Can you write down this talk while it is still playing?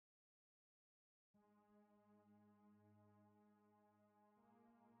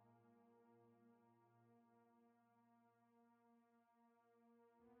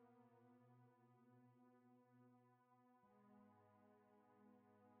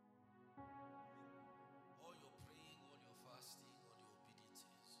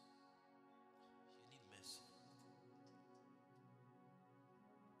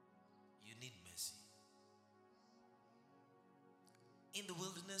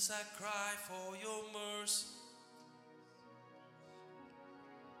Jesus, I cry for your mercy.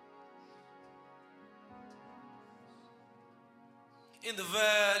 In the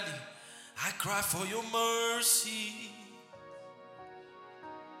valley, I cry for your mercy.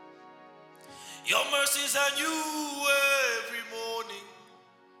 Your mercies are new every morning,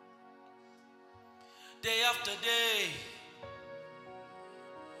 day after day.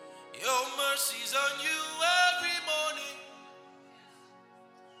 Your mercies are new every morning,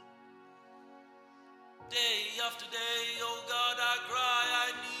 day after day. Oh God, I cry,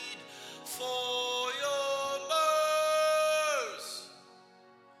 I need for your mercy,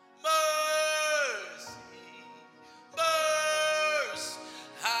 mercy, mercy.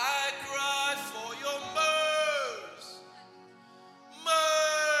 I cry for your mercy,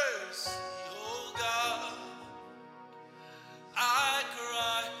 mercy. Oh God, I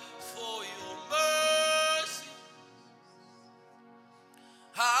cry for your mercy.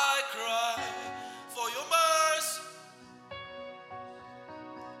 I cry for your mercy.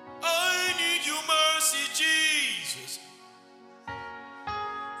 I need your mercy, Jesus.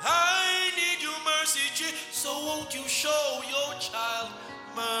 I need your mercy, Jesus. So won't you show your child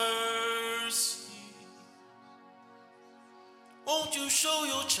mercy? Won't you show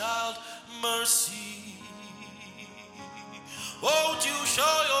your child mercy? Won't you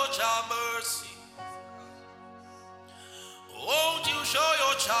show your child mercy? Won't you show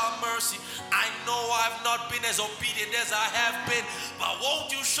your child mercy? I know I've not been as obedient as I have been, but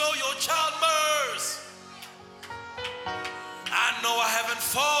won't you show your child mercy? I know I haven't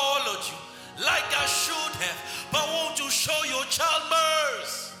followed you like I should have, but won't you show your child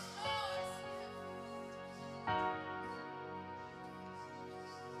mercy?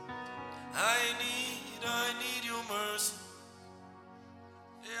 I need your mercy.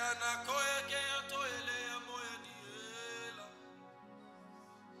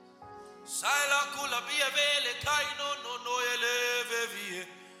 Saila kula bievele kaino no eleve vie.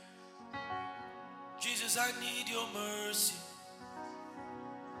 Jesus, I need your mercy.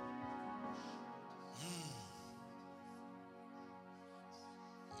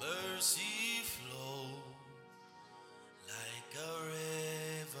 Mercy flow like a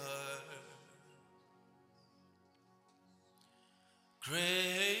river.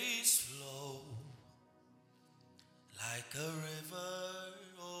 Grace flow like a river.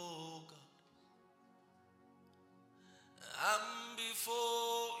 Oh God, I'm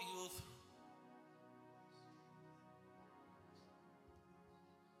before your throne.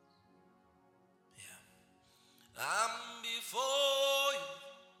 Yeah, I'm before you,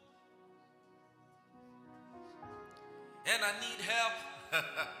 and I need help.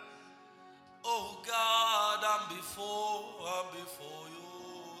 Oh God, I'm before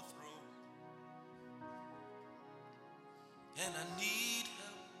your throne, and I need help.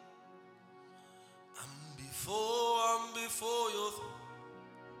 I'm before your throne,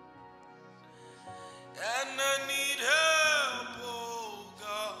 and I need help. Oh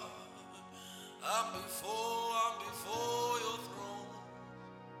God, I'm before your throne.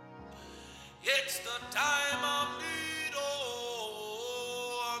 It's the time of need.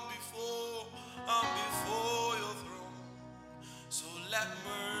 Oh, I'm before your throne. So let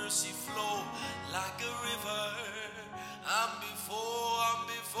mercy flow like a river. I'm before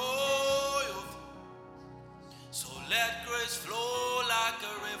your throne. So let grace flow like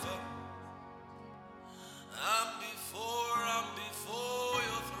a river. I'm before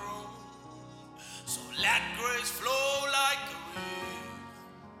your throne. So let grace flow like a river.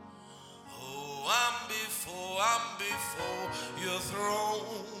 Oh, I'm before your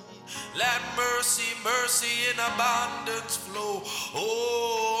throne. Let mercy in abundance flow.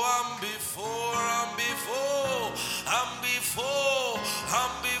 Oh, I'm before your throne.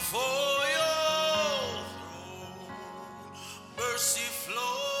 Mercy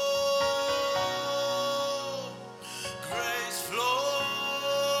flow, grace flow,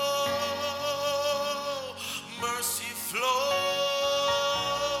 mercy flow,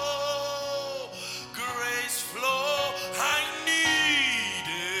 grace flow. I need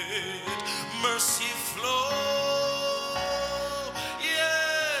it. Mercy flow,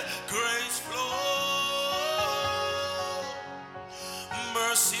 yeah, grace flow,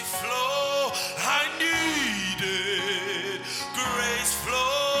 mercy flow. I need it. Grace flow.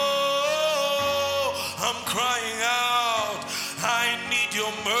 I'm crying out. I need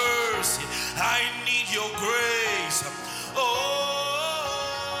your mercy. I need your grace.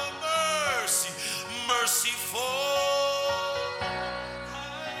 Oh, mercy fall.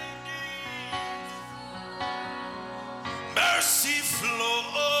 I need mercy flow.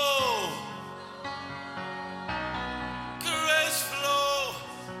 Grace flow.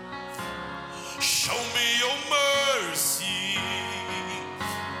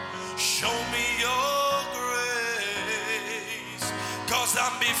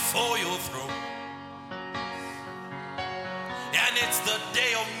 before your throne. And it's the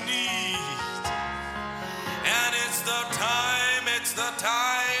day of need. And it's the time, it's the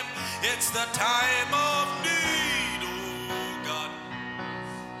time, it's the time of need, oh God.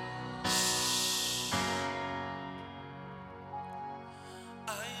 I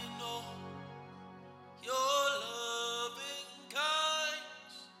know your loving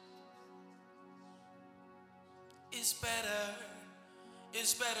kindness is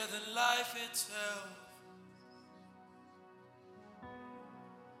better than life itself.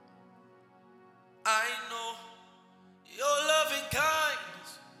 I know your loving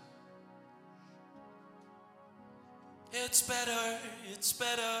kindness. It's better, it's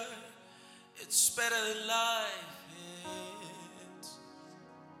better, it's better than life. It's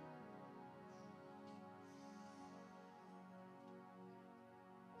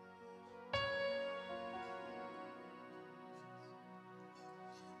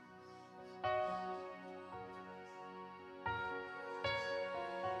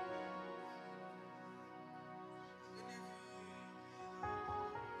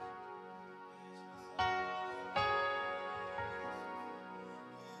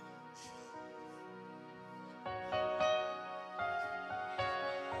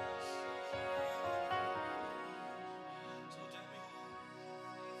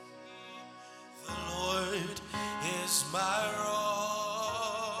the Lord is my rock.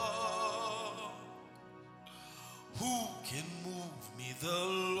 Who can move me? The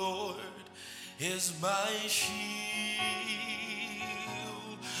Lord is my shield.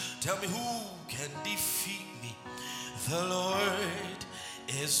 Tell me, who can defeat me? The Lord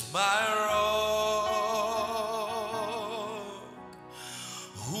is my rock.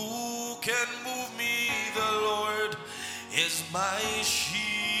 Who can move me? The Lord is my shield.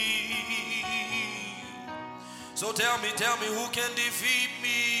 So tell me, who can defeat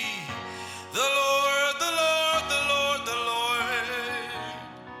me? The Lord, the Lord, the Lord, the Lord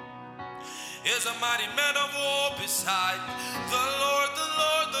is a mighty man of war beside me. The Lord, the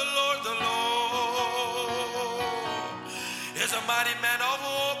Lord, the Lord, the Lord is a mighty man of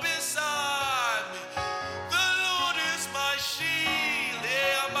war beside me. The Lord is my shield,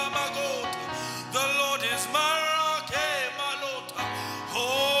 the Lord is my rock,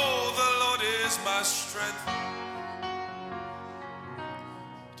 oh, the Lord is my strength.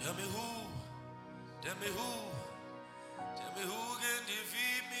 Tell me who can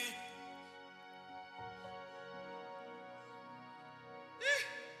defeat me?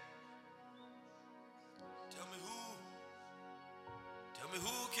 Tell me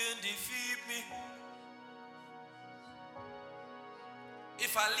who can defeat me?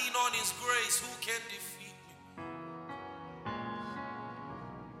 If I lean on His grace, who can defeat me?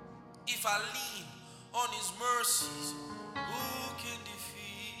 If I lean on His mercies, who can defeat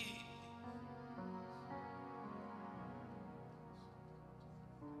me?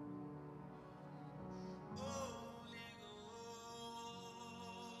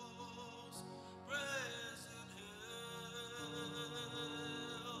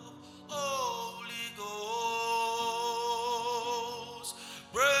 Holy Ghost,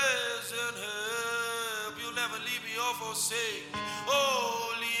 present help. You'll never leave me or forsake me.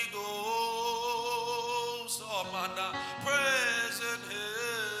 Holy Ghost, oh man, present help.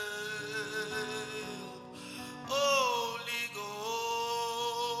 Holy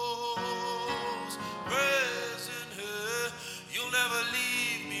Ghost, present help. You'll never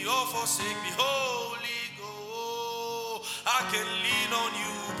leave me or forsake me. Holy Ghost, I can lean on you.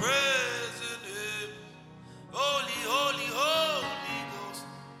 Present help. Holy, holy, Holy Ghost.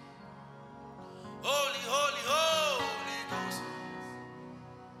 Holy, holy, Holy Ghost.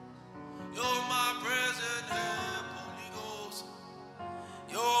 You're my present help, Holy Ghost.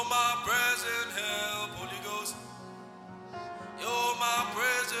 You're my present help, Holy Ghost. You're my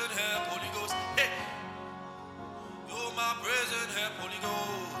present help, Holy Ghost. Hey. You're my present help, Holy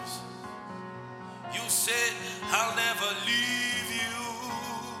Ghost. You said I'll never leave you,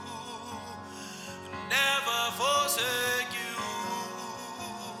 never forsake you.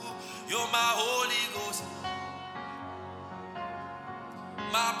 You're my Holy Ghost,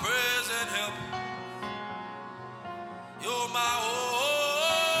 my present help. You're my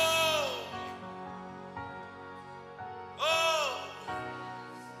oh,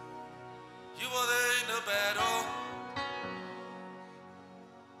 you were there in the battle.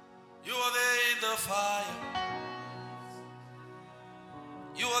 You were there in the fire.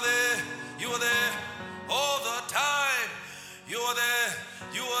 You were there all the time. You were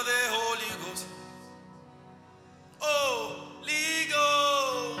there, Holy Ghost. Holy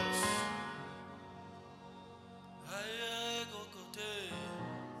Ghost.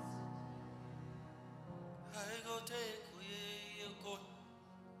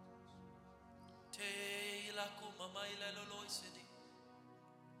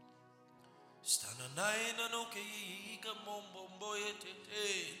 Stana naina no ke ika mombombo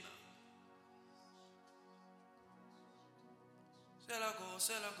yetetena. Selago,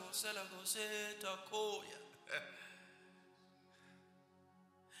 setakoya.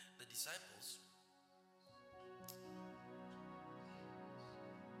 The disciples,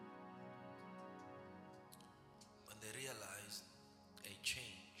 when they realized a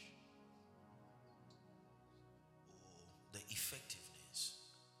change or the effectiveness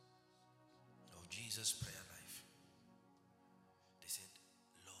of Jesus' prayer life, they said,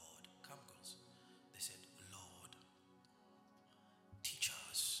 Lord, come girls. They said, Lord, teach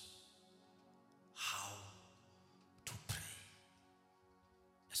us how to pray.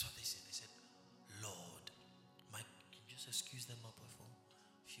 That's what they said. They said, Lord, Mike, can you just excuse them up for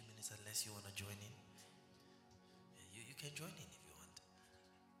a few minutes unless you want to join in? You can join in if you want.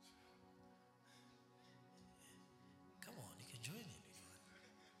 Come on, you can join in if you want.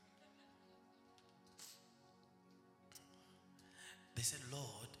 They said,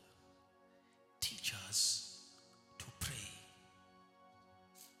 Lord, teach us to pray.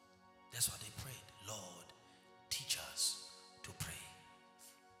 That's what they prayed. Lord, teach us to pray.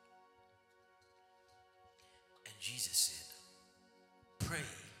 And Jesus said, pray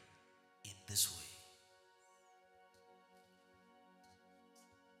in this way.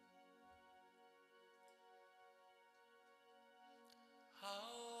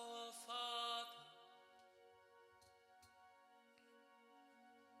 Our Father,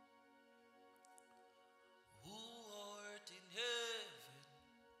 who art in heaven,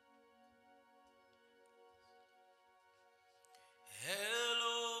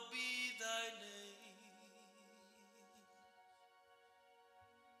 hallowed be thy name.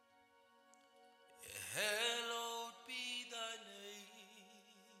 Hallowed be thy name.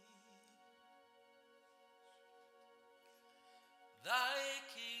 Thy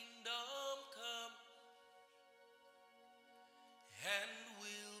kingdom come, and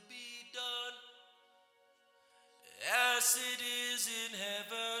will be done as it is in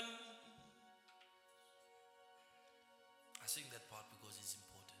heaven. I sing that part because it's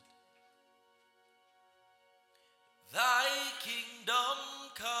important. Thy kingdom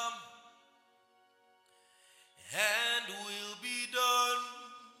come, and will be done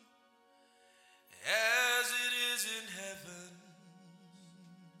as it is in heaven.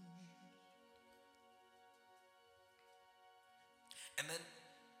 And then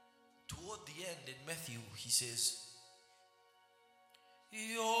toward the end in Matthew, he says,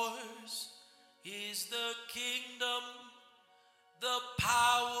 yours is the kingdom, the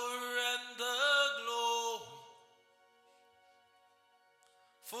power and the glory,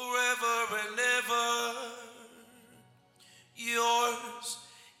 forever and ever. Yours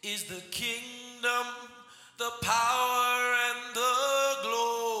is the kingdom, the power and the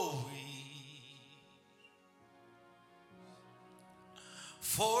glory,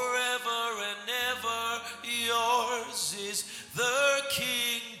 forever and ever. Yours is the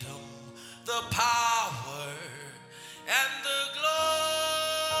kingdom, the power and the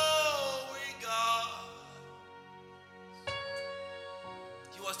glory, God.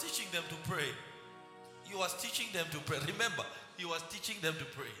 He was teaching them to pray. He was teaching them to pray. Remember, he was teaching them to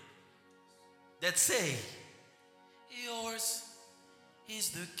pray. That say, yours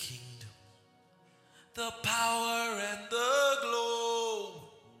is the kingdom, the power and the glory,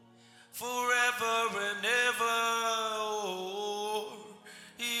 forever and ever. Oh,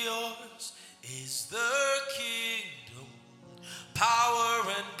 yours is the kingdom, power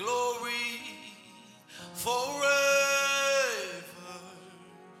and glory, forever.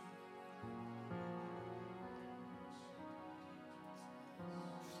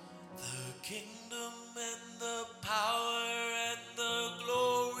 The kingdom and the power and the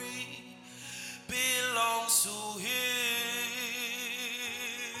glory belongs to him.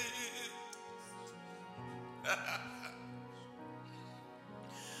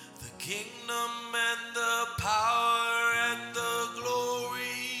 The kingdom and the power and the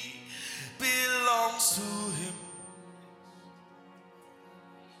glory belongs to him.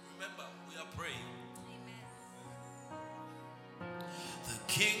 Remember, we are praying. The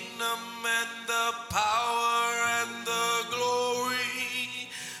kingdom and the power and the glory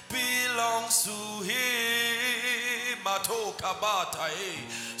belongs to him. Mato kabata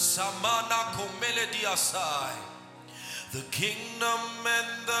samana komele diasai. The kingdom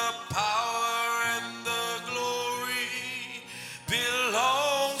and the power and the glory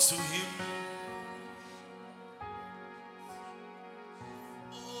belongs to him.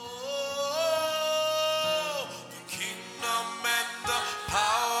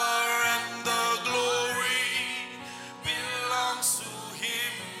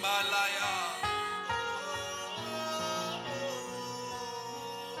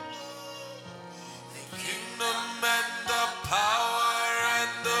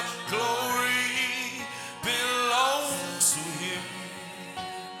 glory belongs to him.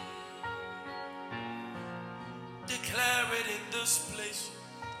 Declare it in this place.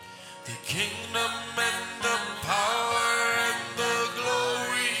 The kingdom and the power and the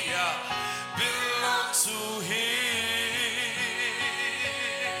glory belongs to him.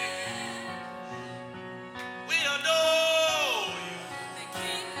 We adore you. The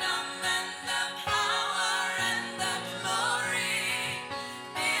kingdom and the power and the glory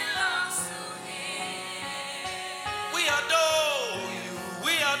belongs to him. We adore you.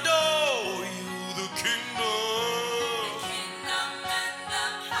 We adore you. The kingdom.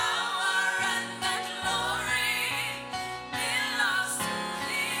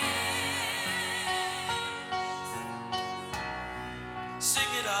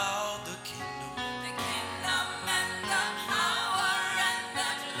 Sing it out, the kingdom. The kingdom and the power and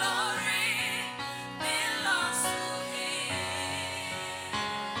the glory belongs to him.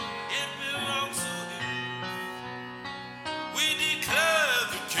 It belongs to him. We declare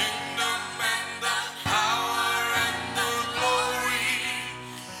the kingdom and the power and the glory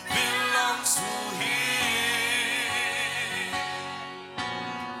belongs to him.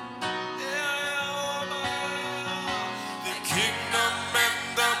 The kingdom and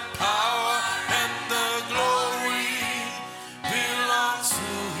the power and the glory belongs to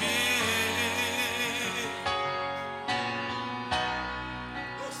him.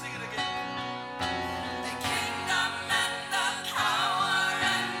 Go sing it again. The kingdom and the power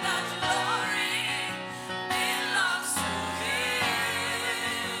and the glory belongs to him.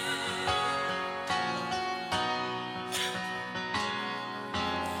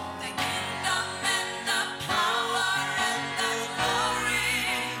 The kingdom and the power and the glory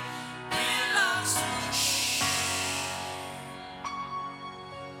belongs to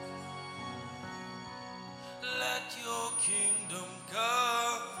Let your kingdom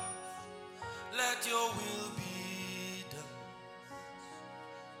come. Let your will be done.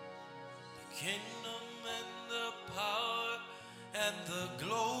 The kingdom and the power and the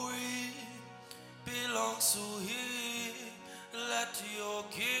glory belongs to him. Let your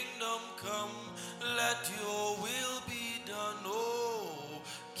kingdom come. Let your will be done. Oh,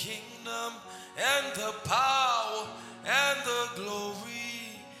 kingdom and the power and the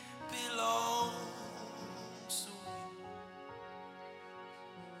glory belongs to him.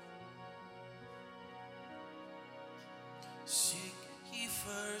 Seek ye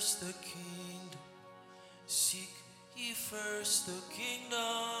first the kingdom. Seek ye first the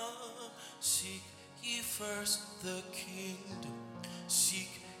kingdom. Seek ye first the kingdom.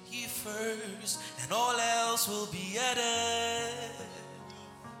 Seek ye first, and all else will be added.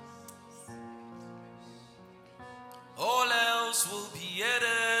 All else will be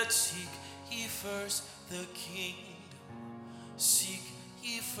added. Seek ye first the kingdom. Seek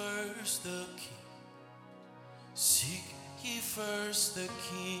ye first the kingdom. Seek ye first the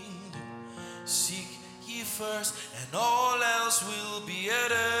kingdom. Seek ye first, and all else will be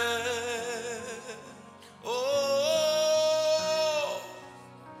added. Oh,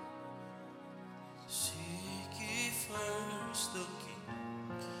 seek ye first the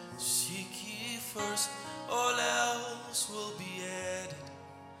kingdom. Seek ye first, all else will be added.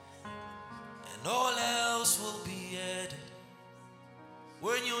 And all else will be added.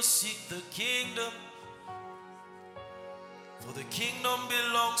 When you seek the kingdom, for the kingdom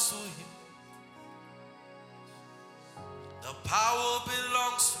belongs to him. The power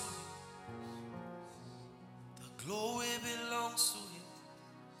belongs to him. The glory belongs to him.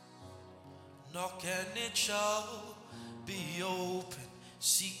 Knock and it shall be open.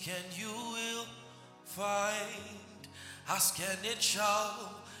 Seek and you will find. Ask and it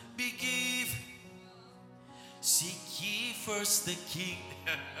shall be given. Seek ye first the king.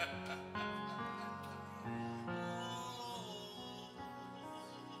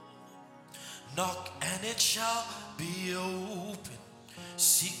 Knock and it shall be open.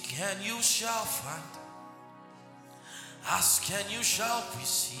 Seek and you shall find. Ask and you shall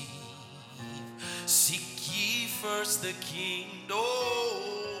receive. Seek ye first the kingdom.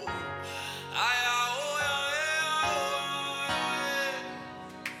 Oh,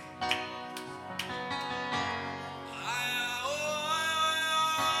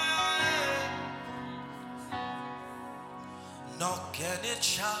 knock and it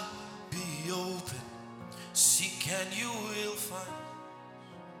shall be open. Seek and you will find.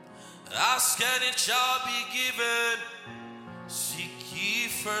 Ask and it shall be given. Seek ye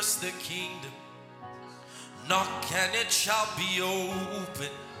first the kingdom. Knock and it shall be open.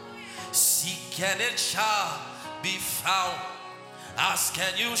 Seek and it shall be found. Ask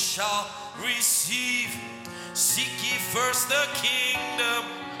and you shall receive. Seek ye first the kingdom.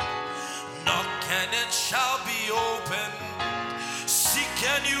 Knock and it shall be opened. Seek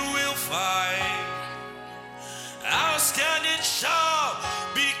and you will find. Ask and it shall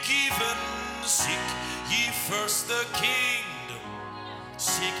be given. Seek ye first the kingdom.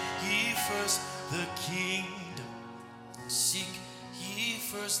 Seek ye first the kingdom. Seek ye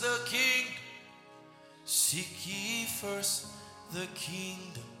first the kingdom. Seek ye first the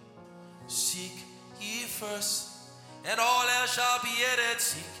kingdom. Seek ye first, and all else shall be added.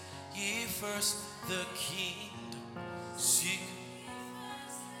 Seek ye first the kingdom. Seek,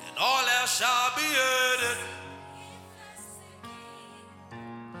 and all else shall be added.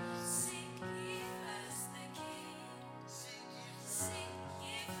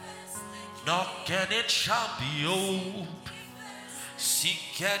 Knock and it shall be opened.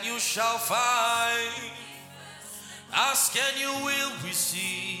 Seek and you shall find. Ask and you will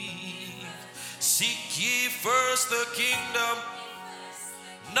receive. Seek ye first the kingdom.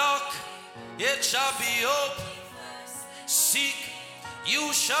 Knock, it shall be opened. Seek,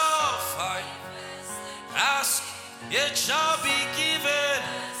 you shall find. Ask, it shall be given.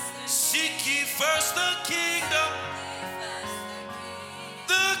 Seek ye first the kingdom.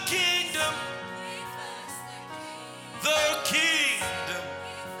 The kingdom. The kingdom.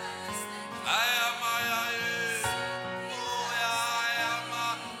 I am.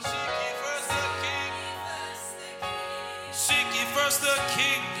 Seek ye first the kingdom. Seek ye first the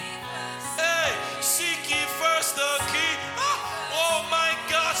kingdom. Hey, seek ye first the king. Oh my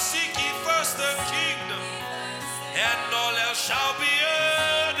God, seek ye first the kingdom. And all else shall be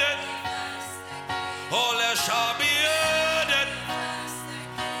added. All else shall be added.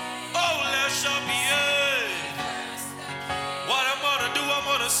 All else shall be added. What I'm gonna do, I'm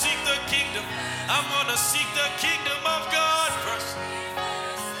gonna seek the kingdom. I'm gonna seek the kingdom of God first.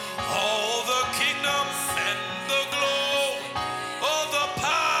 All the kingdom and the glory, all the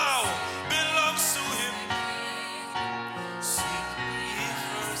power belongs to him. Seek ye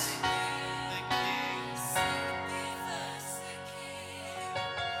first the king.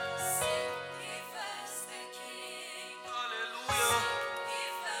 Hallelujah.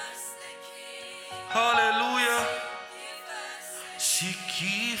 Hallelujah. Seek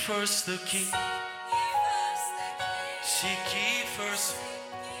ye first the king. Seek ye first.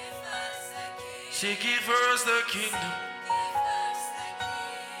 Seek ye first the kingdom.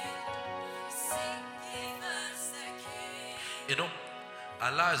 You know,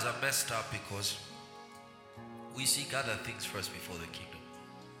 our lives are messed up because we seek other things first before the kingdom.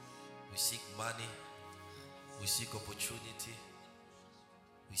 We seek money. We seek opportunity.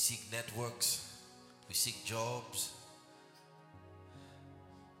 We seek networks. We seek jobs.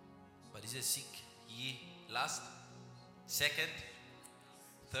 But he says, seek ye last, second,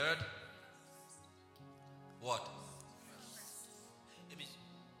 third. What? It means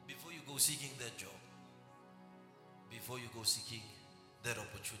before you go seeking that job, before you go seeking that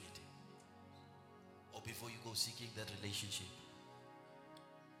opportunity, or before you go seeking that relationship,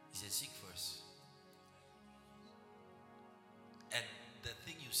 he said, seek first. And the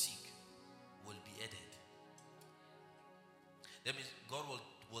thing you seek will be added. That means God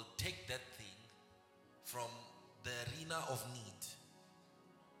will take that thing from the arena of need.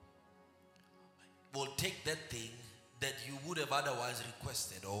 Will take that thing that you would have otherwise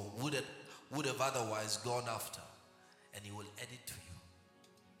requested or would have otherwise gone after, and he will add it to you.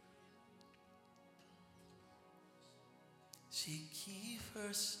 Seek ye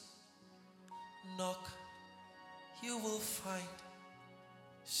first, knock, you will find.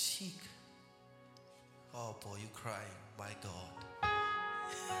 Seek. Oh boy, you crying, my God.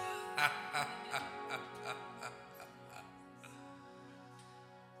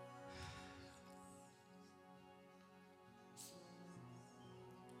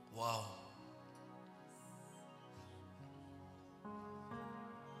 Wow.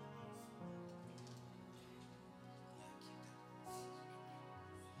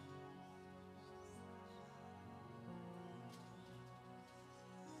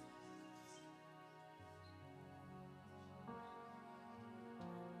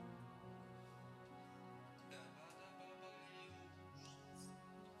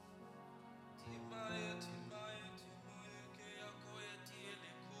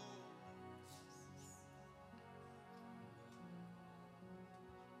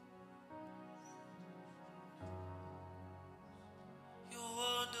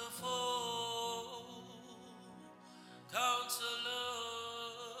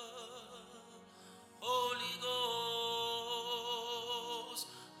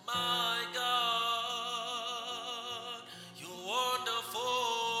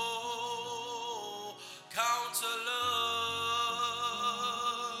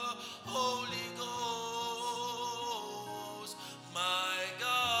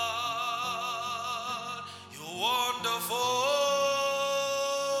 wonderful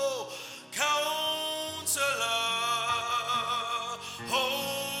Counselor,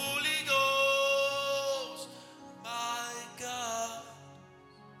 Holy Ghost, my God,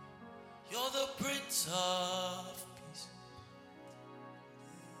 you're the Prince of Peace.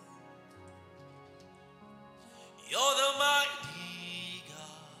 You're the mighty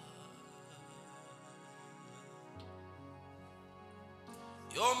God.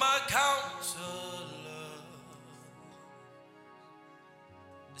 You're my counselor.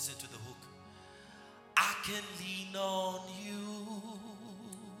 Listen to the hook. I can lean on you.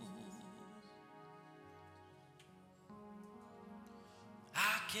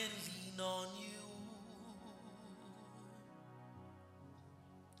 I can lean on you.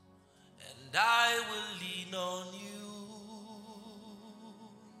 And I will lean on you.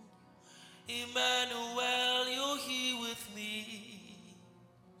 Emmanuel, you're here with me.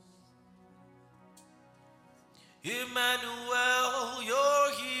 Emmanuel,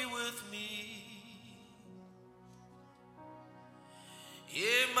 you're here with me.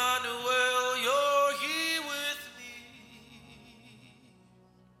 Emmanuel, you're here with me.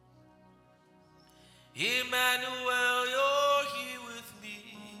 Emmanuel, you're here with me.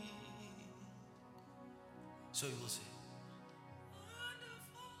 So you will say,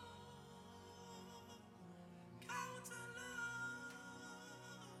 wonderful Counselor,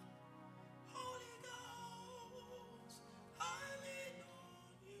 Holy Ghost, I lean on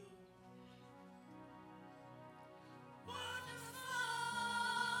you. Wonderful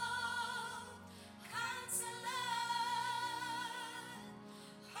Counselor,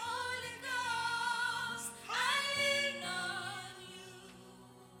 Holy Ghost, I lean on you.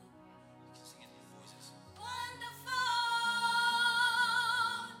 You can sing it in your voices. Wonderful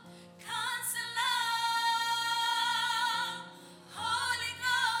Counselor, Holy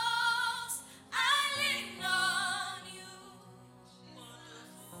Ghost, I lean on you.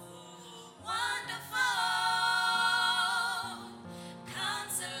 Wonderful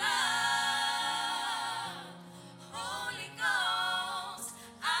Counselor, Holy Ghost,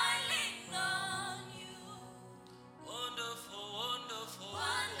 I lean on you. Wonderful, wonderful.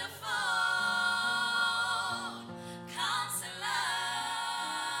 Wonderful Counselor,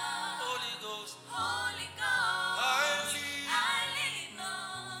 Holy Ghost, Holy I Ghost, lean. I lean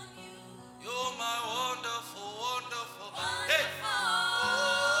on you. You're my wonderful, wonderful. Hey. Wonderful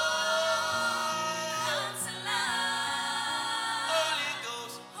Counselor, Holy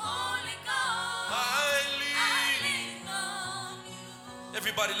Ghost, Holy Ghost, I lean. I lean on you.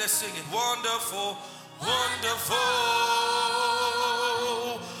 Everybody, let's sing it. Wonderful, wonderful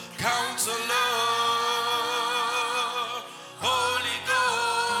Counselor, Holy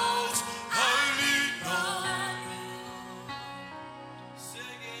Ghost, I lean on.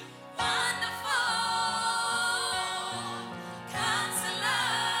 Sing it. Wonderful Counselor,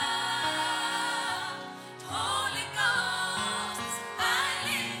 Holy Ghost, I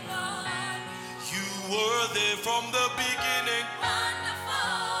lean on you. You were there from the beginning. Wonderful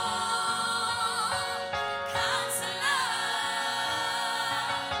Counselor,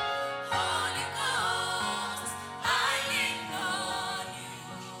 Holy Ghost, I lean on you.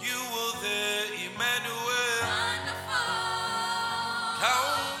 You were there, Emmanuel, Wonderful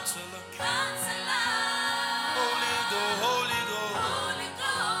Counselor, Counselor, Holy Ghost, Holy Ghost. Holy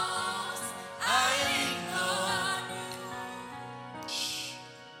Ghost, I lean on you.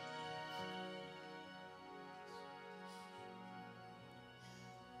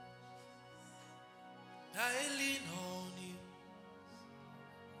 I lean on you.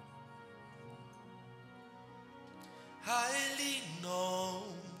 I lean on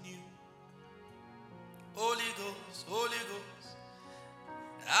you. Holy Ghost, Holy Ghost.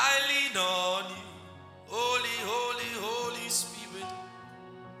 I lean on you. Holy, Holy, Holy Spirit.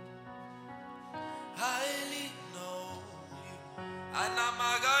 I lean on you.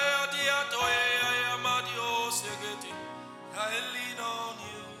 Anamagaya diatoye ayamadio segeti. I lean on you.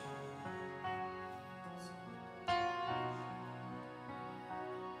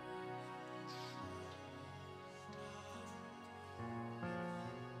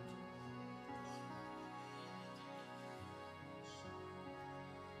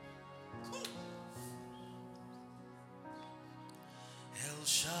 El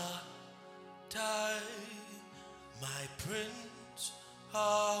Shaddai, my Prince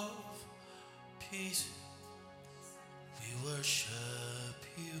of Peace, we worship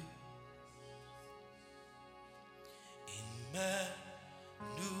you. Emmanuel,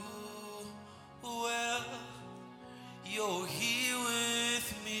 you're here with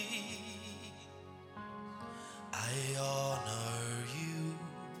me. I honor you.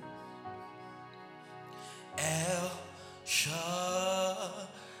 El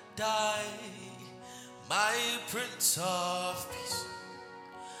Prince of Peace,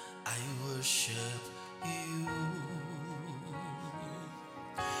 I worship you.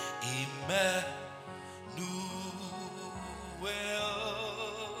 Emmanuel,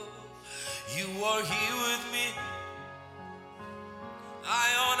 you are here with me. I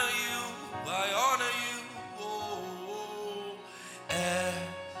honor you, I honor you. Oh, El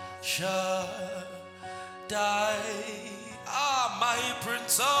Shaddai, my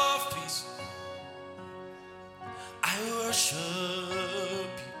Prince of Peace, I worship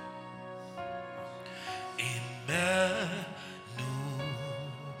you. Emmanuel,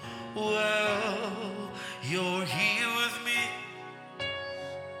 you're here with me.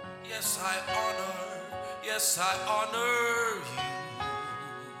 Yes, I honor you.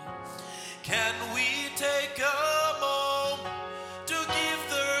 Can we take a moment to give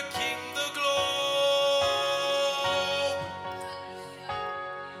the King the glory?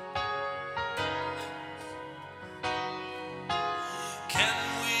 Can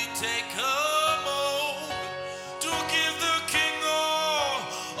we take a moment to give the King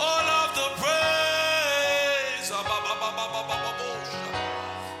all of the praise? I'm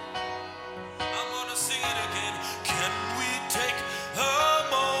gonna sing it again. Can we take a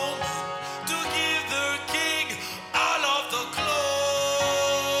moment to give the King all of the glory?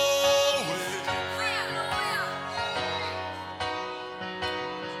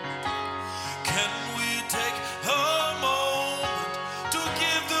 Can we take a moment to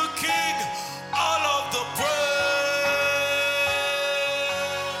give the King all of the praise?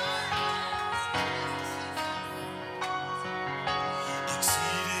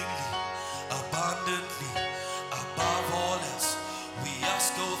 Exceedingly, abundantly, above all else, we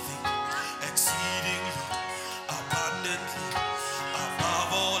ask, oh, think. Exceedingly, abundantly,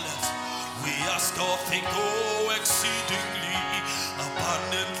 above all else, we ask, oh, think. Oh, exceedingly,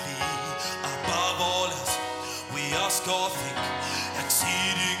 abundantly, above all else, we ask, oh, think.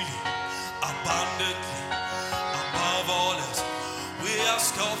 Exceedingly, abundantly, above all else, we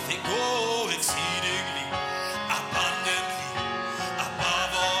ask, oh, think. Oh, exceedingly, abundantly,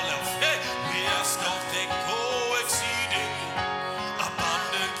 above all else, hey, we ask, oh, think. Oh, exceedingly,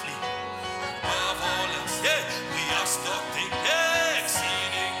 abundantly, above all else, yeah, we ask, oh, think. Hey,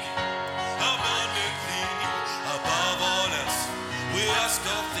 exceedingly, abundantly, above all else, we ask,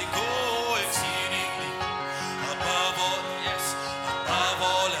 oh, think. Oh, exceedingly, above all, yes, above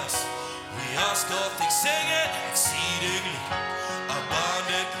all else, we ask, oh, think. Sing it, exceedingly,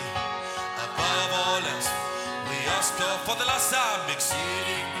 abundantly, above all else, we ask, oh, for the last time,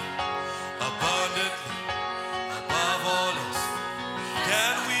 exceedingly, abundantly, above all else.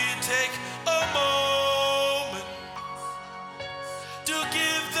 Can we take a moment to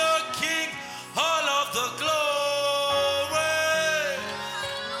give the King all of the glory?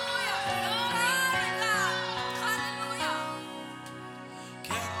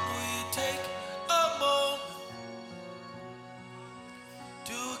 Can we take a moment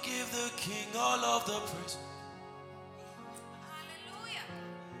to give the King all of the praise?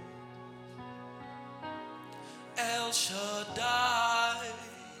 El Shaddai,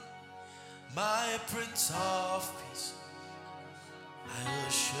 my Prince of Peace, I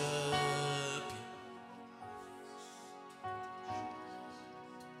worship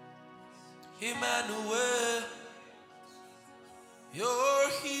you. Emmanuel, you're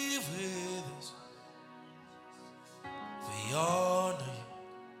here with us. We honor you.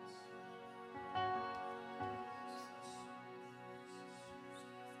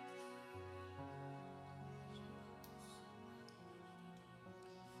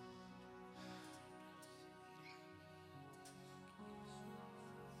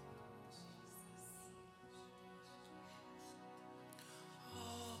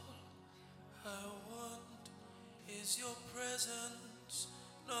 All I want is your presence,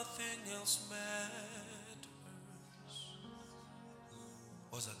 nothing else matters.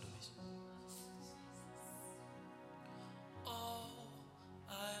 What's that, Louis? All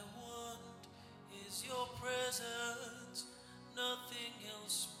I want is your presence, nothing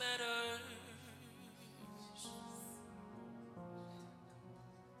else matters.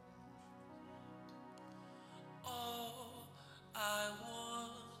 All I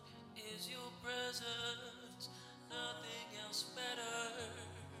want is your presence, nothing else matters.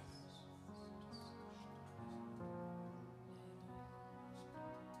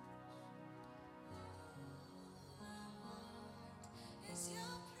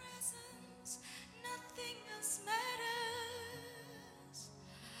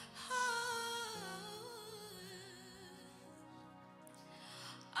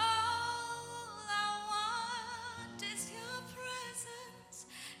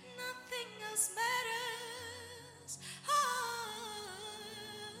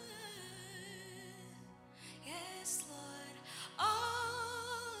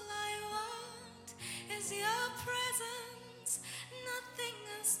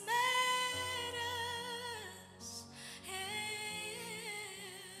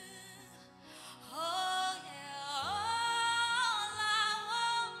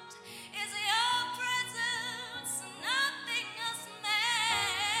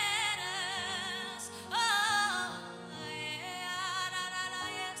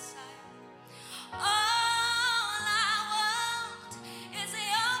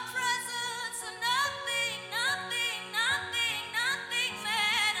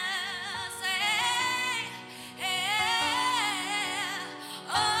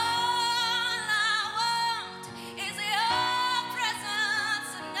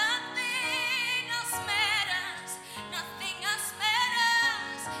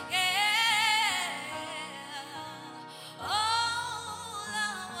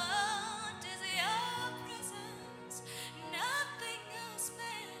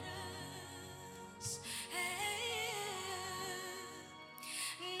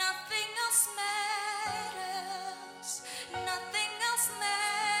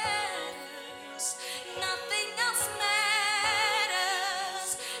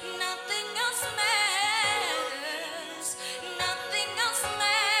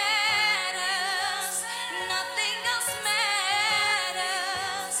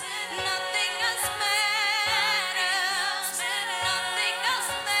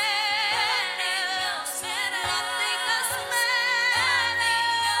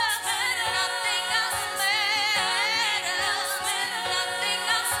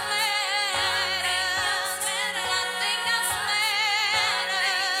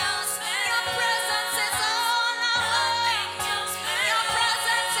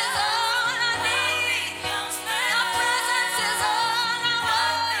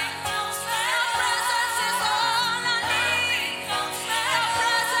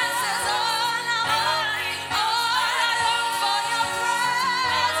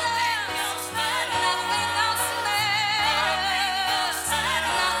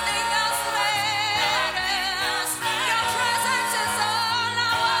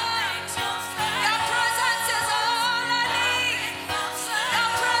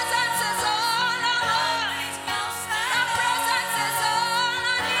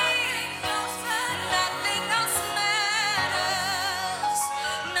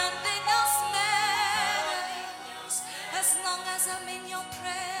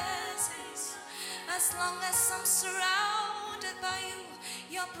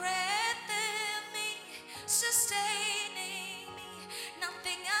 breath in me, sustaining me.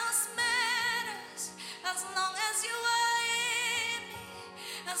 Nothing else matters as long as you are in me,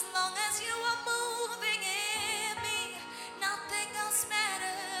 as long as you are moving in me. Nothing else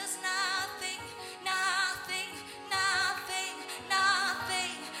matters. Nothing, nothing, nothing,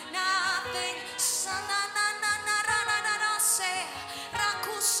 nothing, nothing. Sana na na na ra na na na se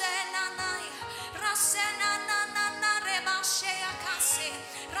rakuse na na rase na na na na reba she akase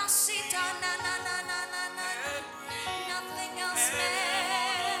rasita na na na na na na. Nothing else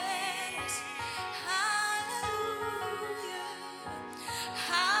matters. Hallelujah,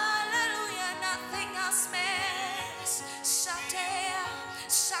 hallelujah. Nothing else matters. Satea,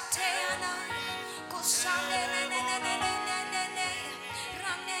 satea na kusane ne ne ne ne ne ne ne ne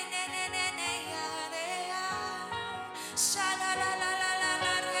ra ne ne ne ne ne ya ne ya sa la la la la la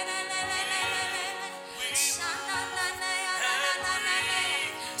la re ne ne ne ne ne ne sa na na na ya na na na na ne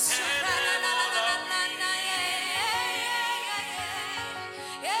sa la la la la la la na ye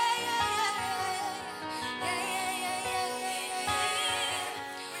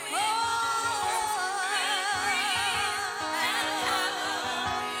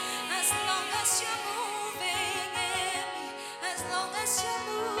as long as you're moving in me,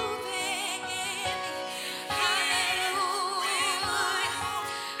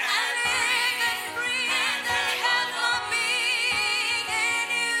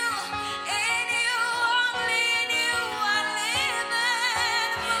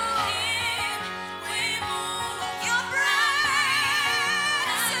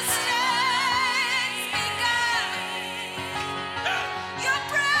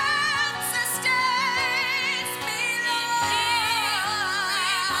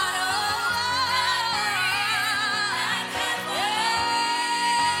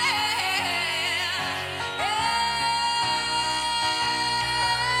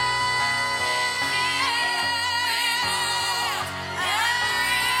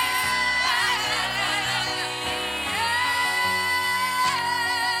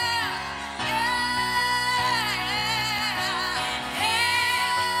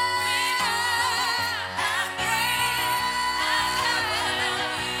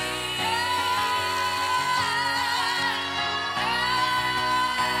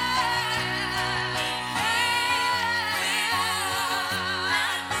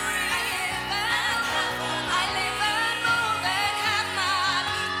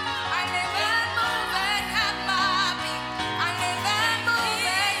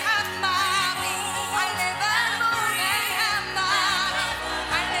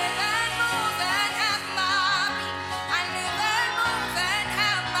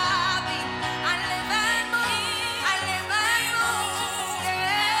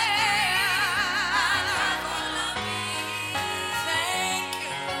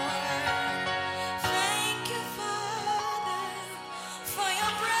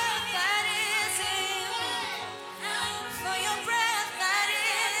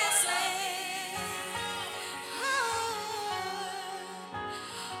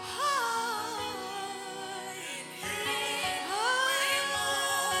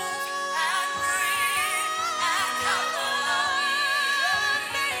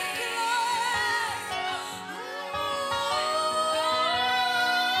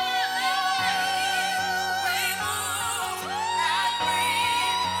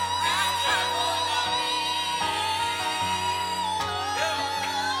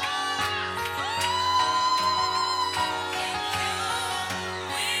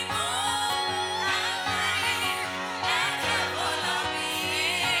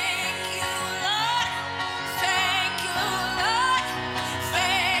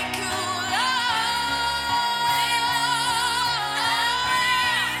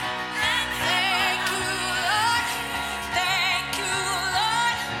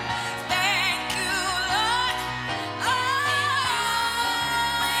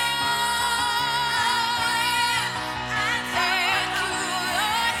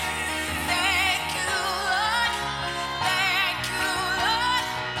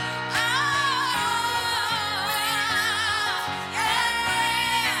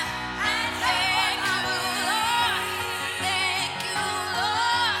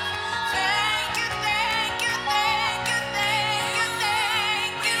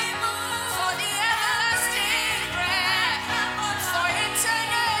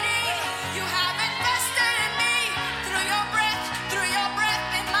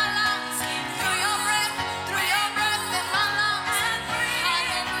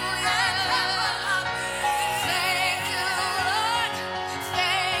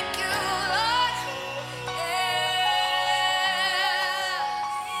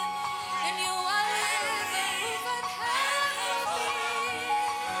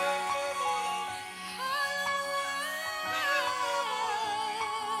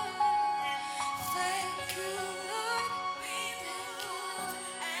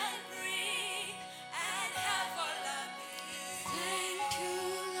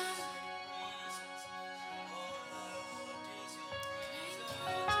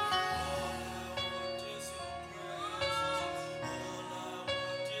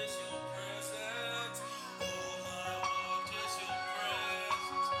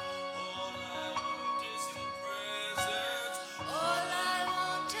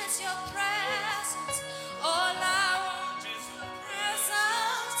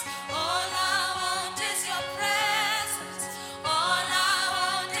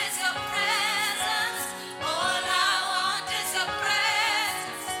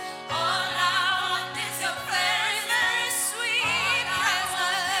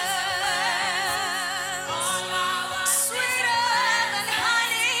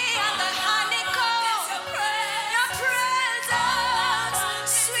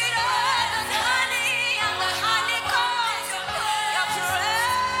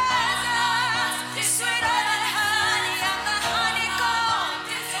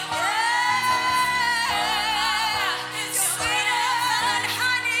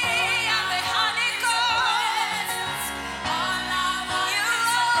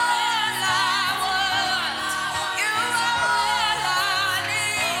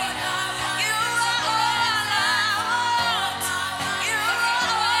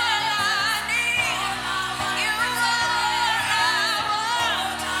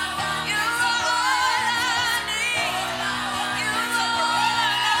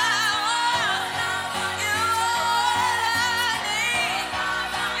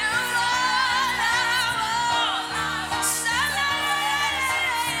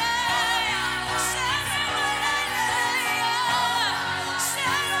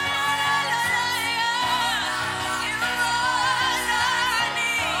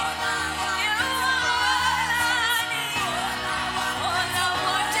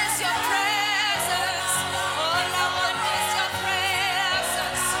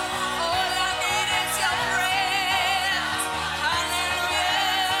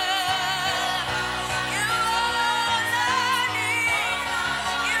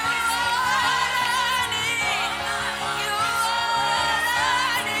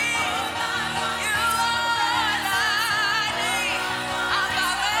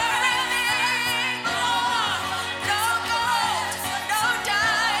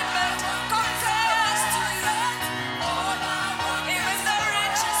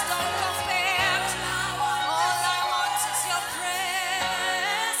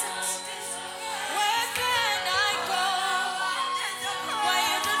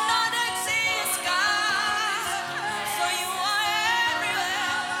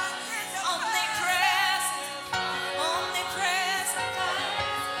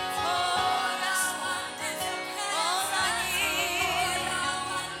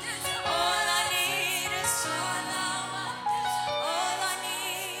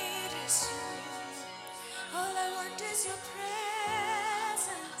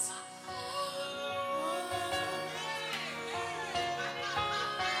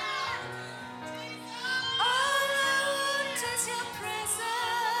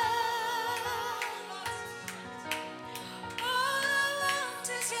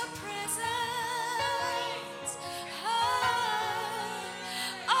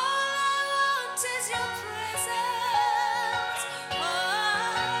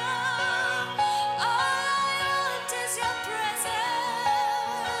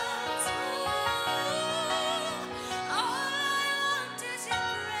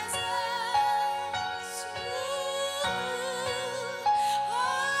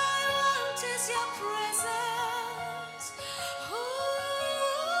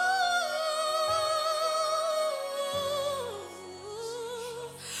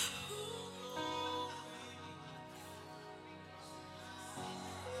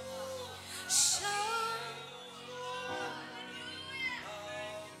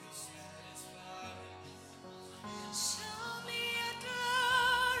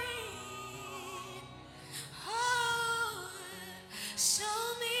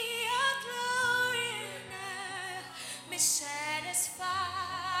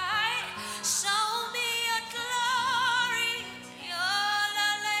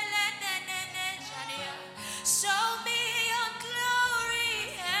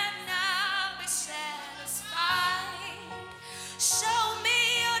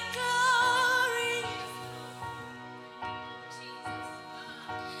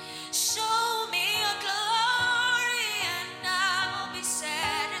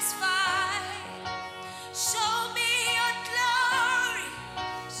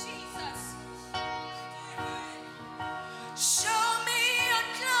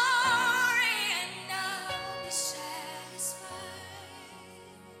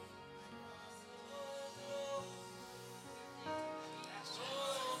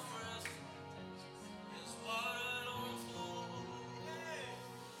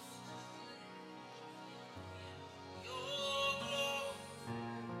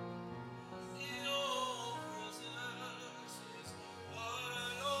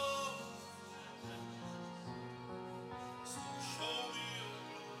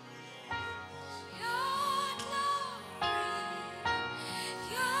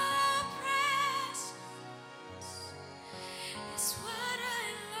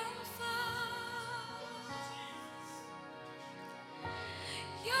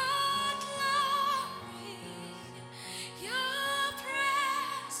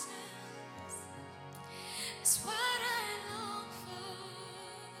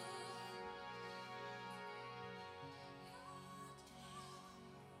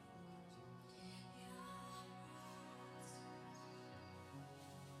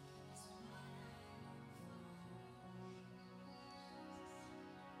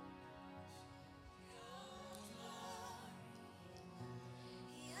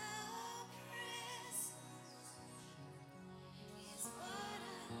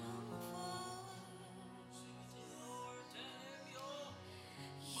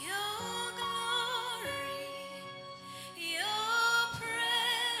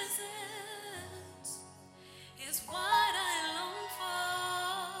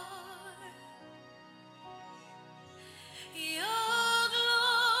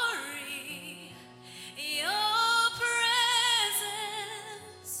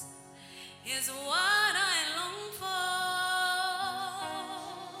 is what I long for.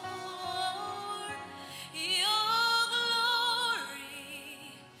 Your glory,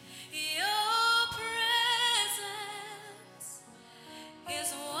 your presence is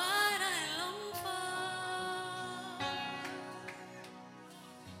what I long for.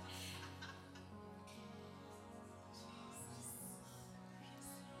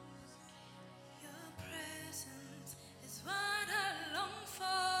 Your presence is what I long for.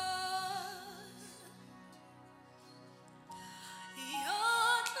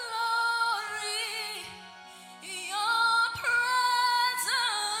 Your glory, your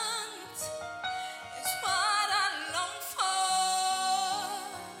presence is what I long for.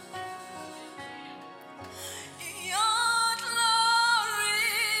 Your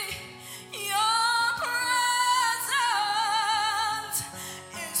glory, your presence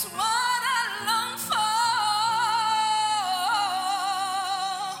is what I long for.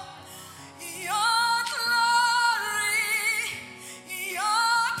 Your glory,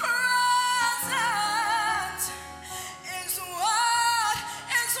 your presence is what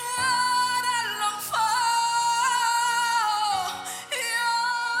I long for.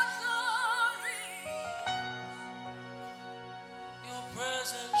 Your glory. Your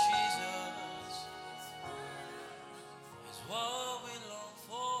presence, Jesus, is what we long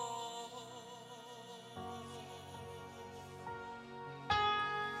for.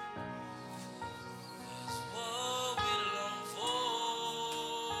 Is what we long for.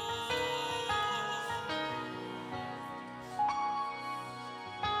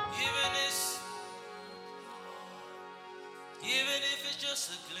 Even if it's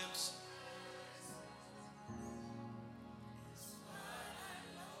just a glimpse.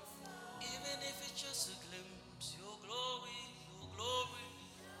 Even if it's just a glimpse, your glory, your glory.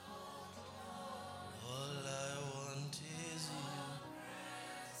 All I want is you.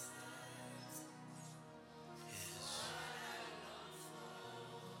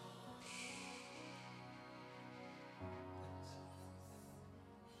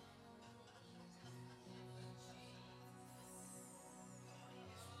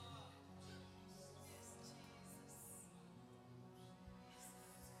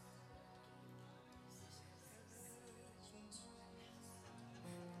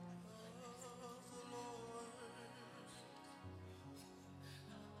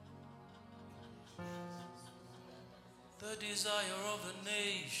 The desire of the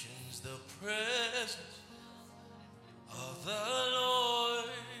nations, the presence of the Lord.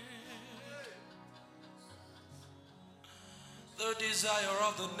 The desire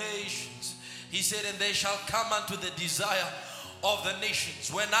of the nations. He said, and they shall come unto the desire of the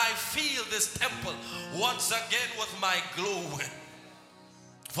nations. When I fill this temple once again with my glory.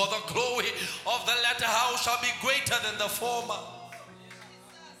 For the glory of the latter house shall be greater than the former.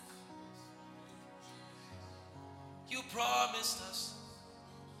 You promised us.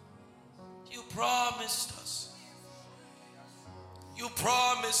 You promised us. You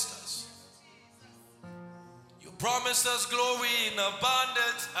promised us. You promised us glory in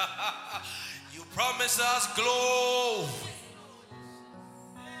abundance. You promised us glory.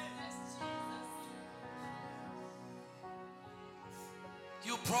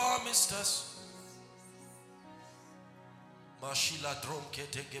 You promised us. Mashila dromke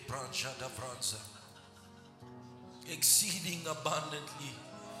teke brancha da franza. Exceeding abundantly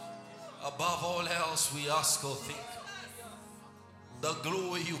above all else we ask or think. The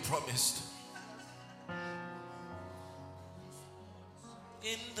glory you promised.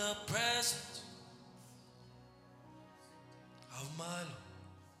 In the presence of my Lord.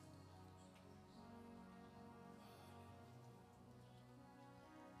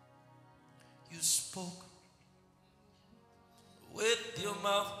 You spoke with your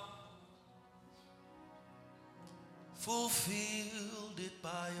mouth. Fulfilled it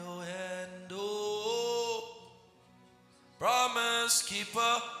by your hand, oh, promise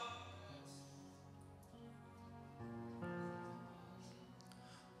keeper,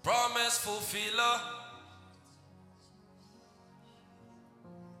 promise fulfiller,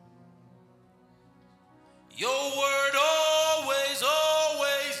 your word always,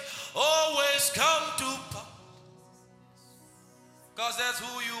 always, always come to pass, because that's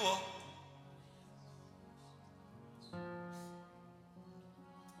who you are.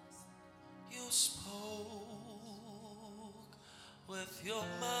 With your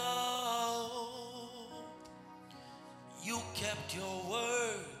mouth, you kept your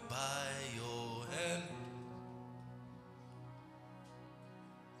word by your hand.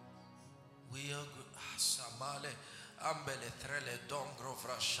 We are good.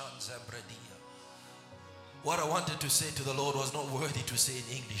 What I wanted to say to the Lord was not worthy to say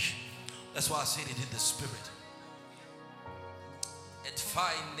in English. That's why I said it in the spirit. Et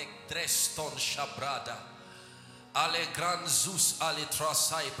fine dreston shabrada. Ale gran zus ale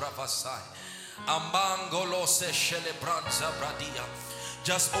trasai bravasai. Amangolo se shelebranza bradia.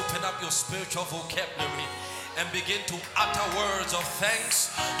 Just open up your spiritual vocabulary and begin to utter words of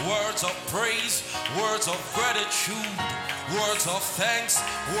thanks, words of praise, words of gratitude, words of thanks,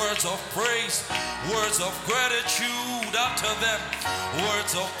 words of praise, words of gratitude. Utter them.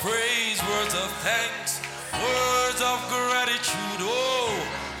 Words of praise, words of thanks, words of gratitude. Oh,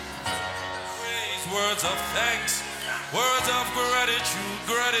 praise, words of thanks, words of gratitude,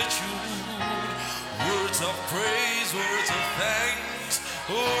 gratitude. Words of praise, words of thanks,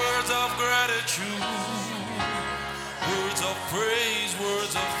 words of gratitude. Words of praise,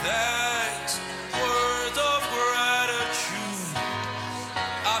 words of thanks, words of gratitude.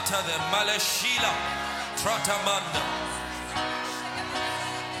 Utter them. Maleshila, Tratamanda.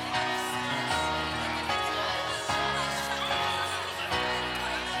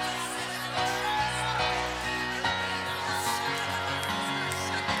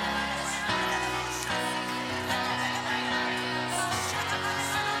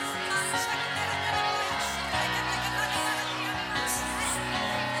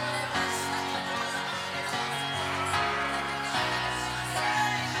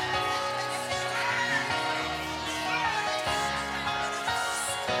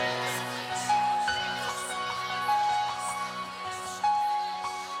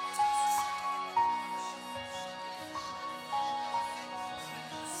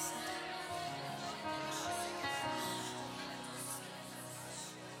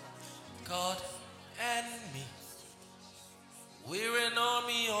 God and me, we're an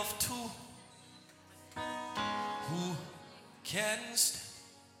army of two. Who can stand,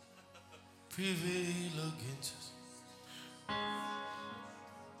 prevail against us?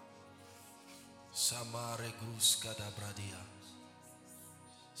 Samare gruskada bradia,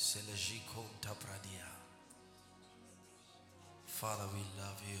 selejikonta bradia. Father, we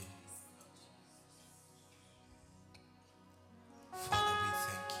love you. Father, we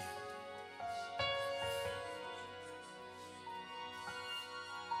thank you.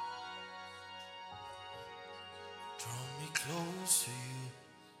 Draw me close to you.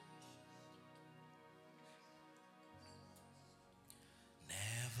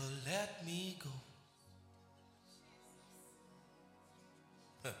 Never let me go.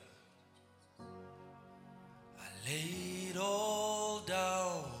 I lay it all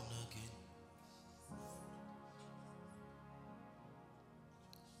down again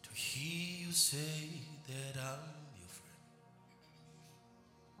to hear you say that I'm your friend.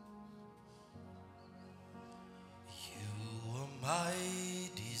 You are my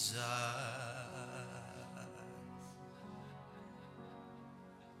desire.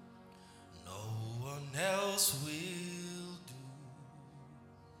 No one else will do.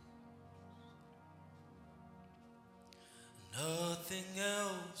 Nothing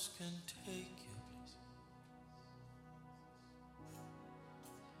else can take your place.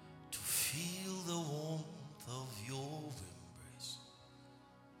 To feel the warmth of your embrace.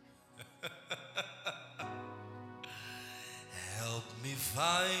 Help me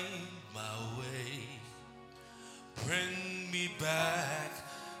find my way. Bring me back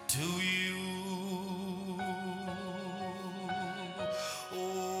to you.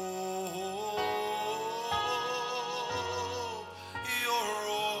 Oh, you're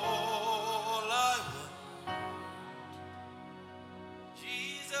all I want.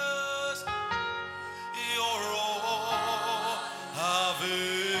 Jesus, you're all I've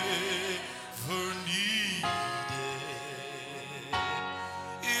ever needed.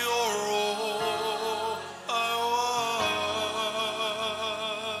 You're all I want.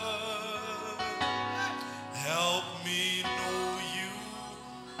 Help me know you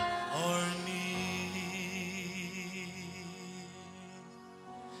are near.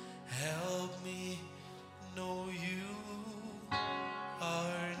 Help me know you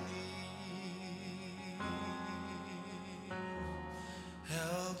are near.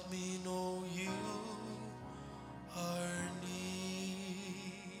 Help me know you are near.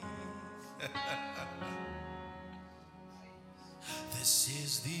 This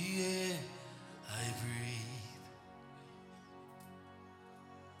is the air I breathe.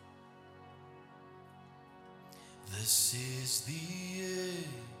 This is the air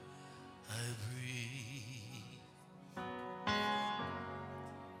I breathe.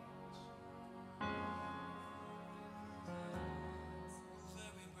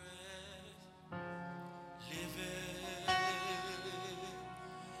 Very breath living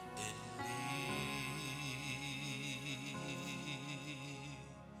in me.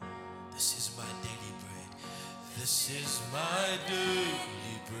 This This is my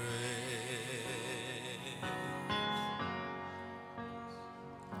daily bread.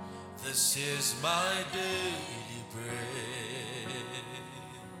 This is my daily bread.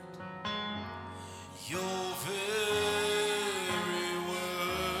 Your very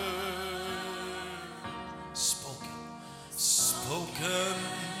word spoken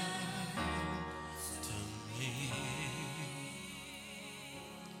to me.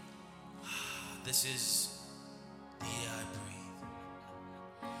 This is the air I breathe.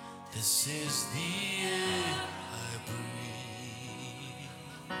 This is the air I breathe.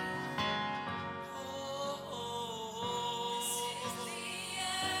 This is the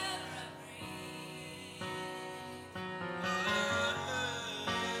air I breathe.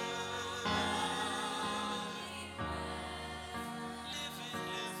 Living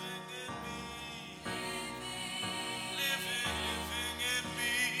in me. Living in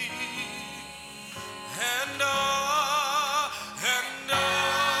me. And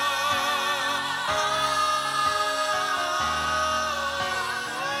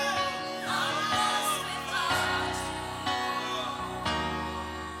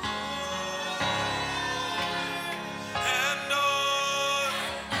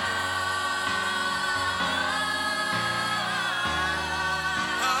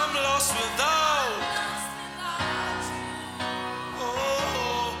I'm lost without.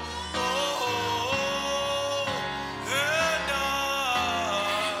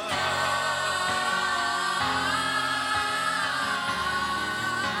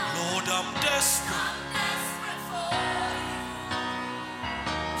 Lord, I'm desperate.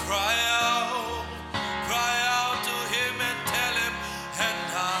 Cry out to Him and tell Him, and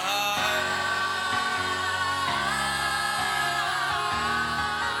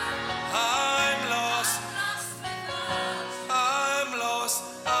I'm lost.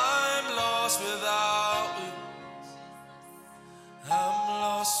 I'm lost without you. I'm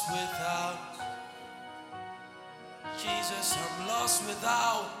lost without Jesus. I'm lost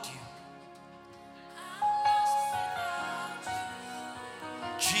without you.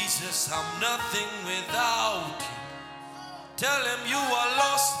 Jesus, I'm nothing without you. Tell Him you are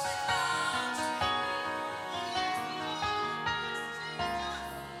lost.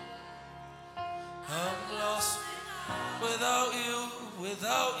 I'm lost without you,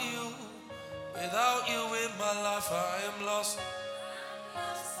 without you, without you in my life. I am lost.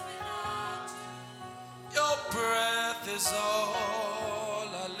 Your breath is all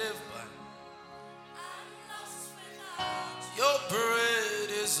I live by. Your bread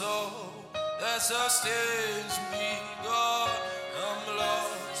is all that sustains me, God. I'm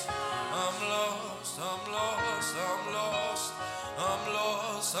lost, I'm lost, I'm lost, I'm lost, I'm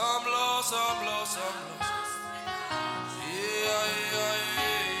lost, I'm lost, I'm lost, I'm lost. Yeah, yeah,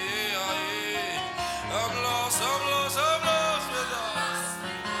 yeah, yeah, yeah. I'm lost, I'm lost, I'm lost without.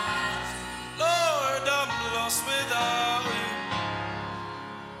 Lord, I'm lost without you.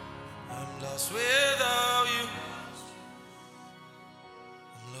 I'm lost without you.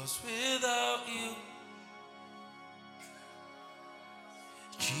 I'm lost without you.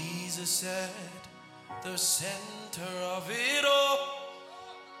 Jesus said, the center of it all.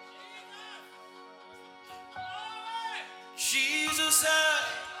 Jesus said,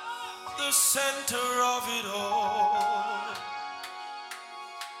 the center of it all.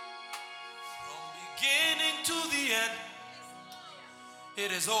 From beginning to the end,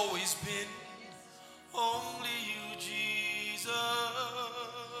 it has always been only you, Jesus.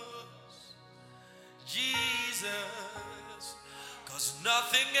 Jesus, 'cause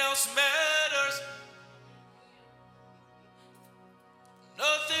nothing else matters.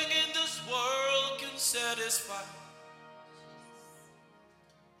 Nothing in this world can satisfy.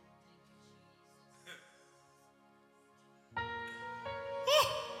 Woo!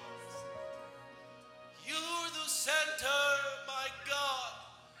 You're the center, my God.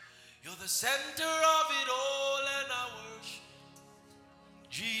 You're the center of it all, and I worship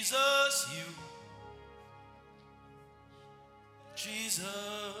Jesus, you.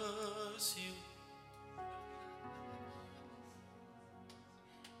 Jesus, you.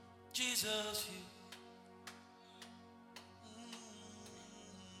 Jesus, you.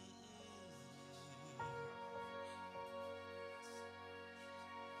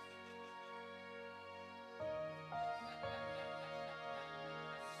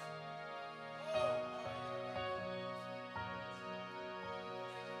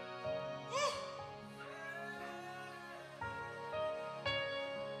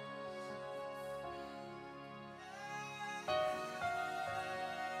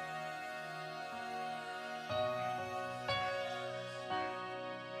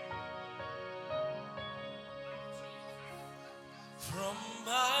 From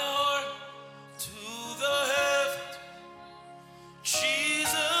my heart to the heavens,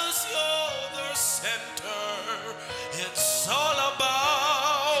 Jesus, you're the center. It's all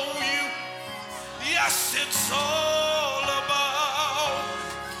about you. Yes, it's all about.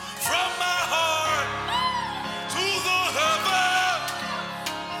 From my heart to the heavens,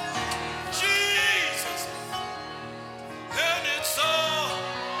 Jesus, and it's all,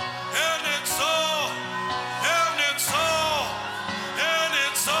 and it's all, and it's all, and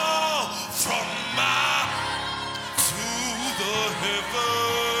it's all from my to the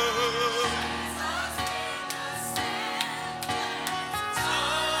heavens. It's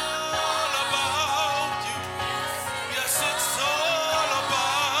all about you. Yes, it's all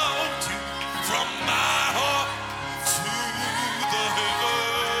about you. From my heart to the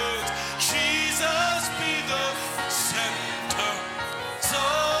heavens, Jesus be the center. It's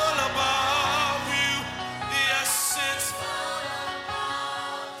all about you. Yes, it's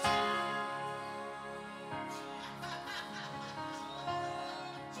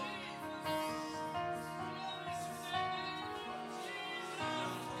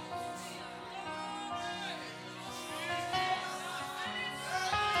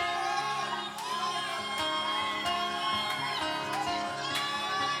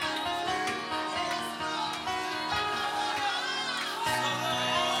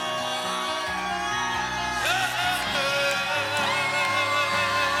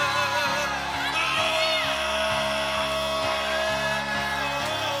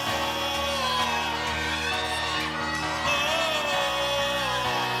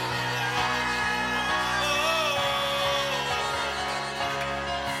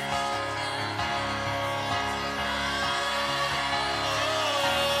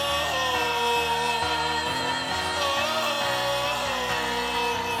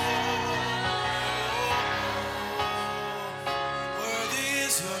worthy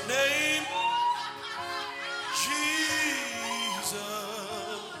is your name, Jesus.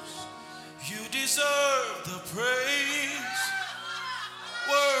 You deserve the praise.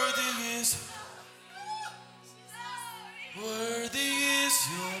 Worthy is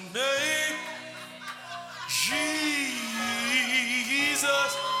your name, Jesus.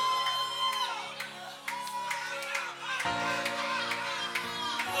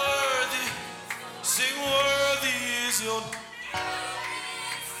 Worthy, sing worthy is your name.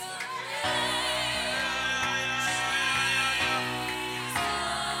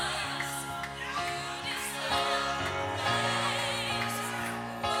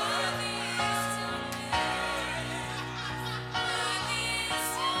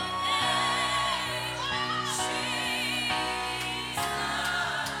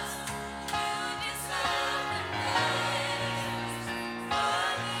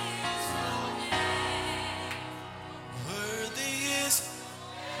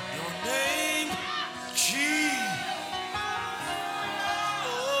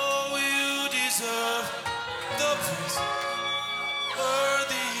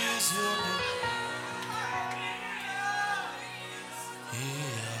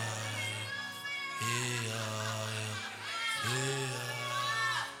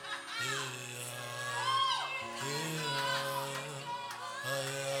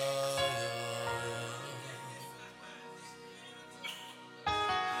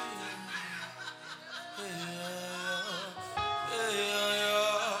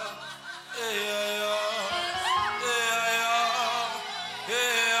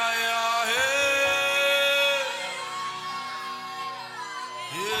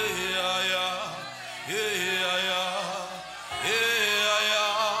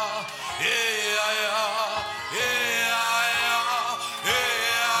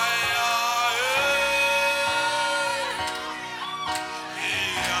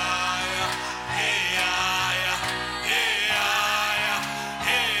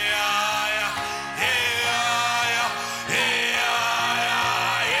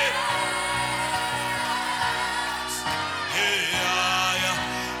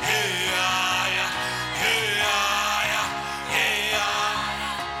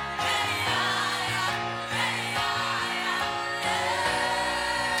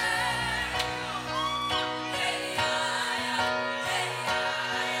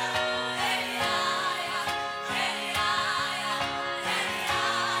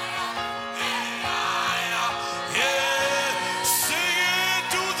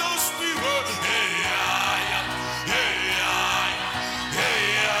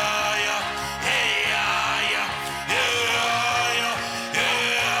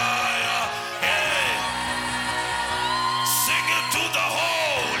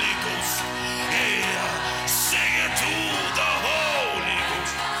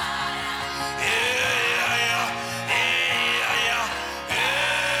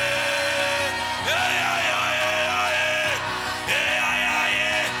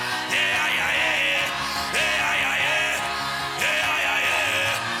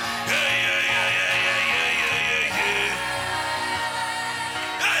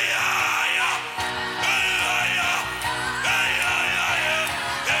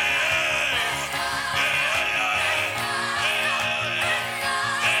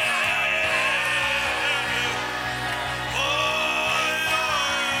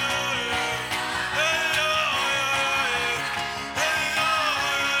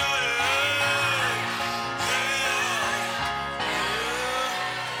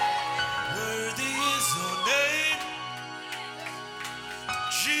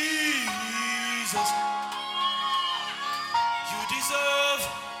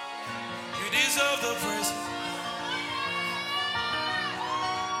 deserve the praise.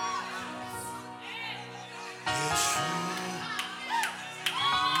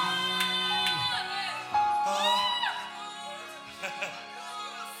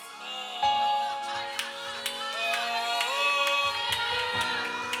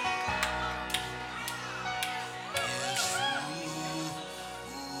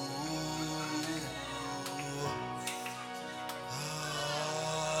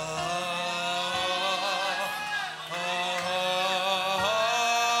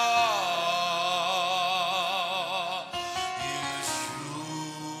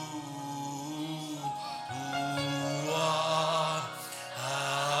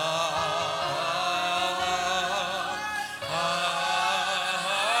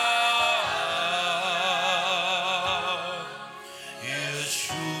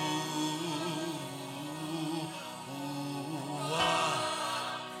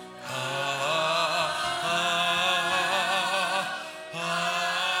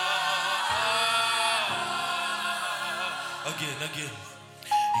 Again.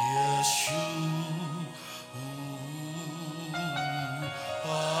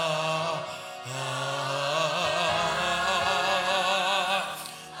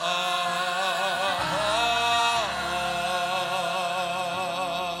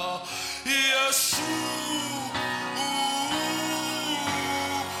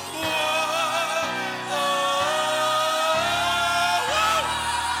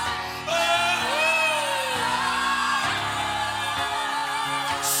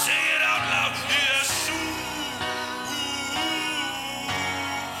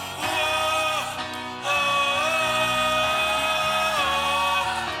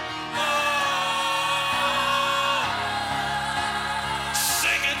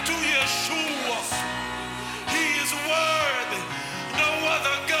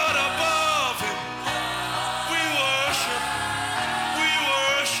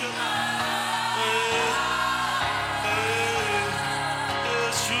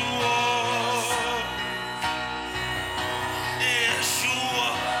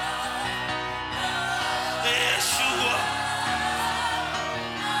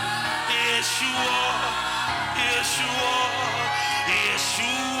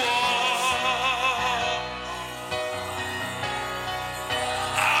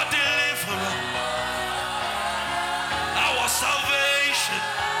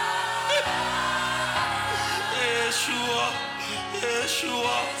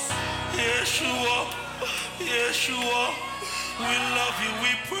 Yeshua, we love you,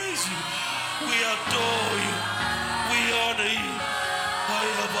 we praise you, we adore you, we honor you.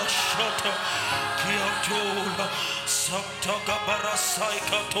 Ayabashata, Kiatola, Santa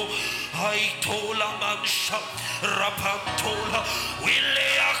Barasaikato, Aitola Mansha, Rapantola. We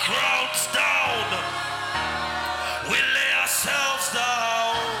lay our crowns down, we lay ourselves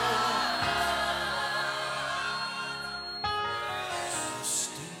down.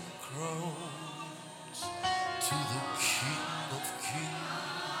 Casting crowns to the King of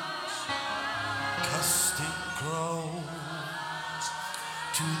Kings, casting crowns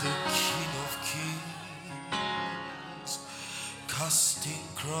to the King of Kings, casting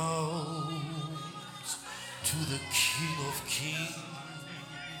crowns to the King of Kings,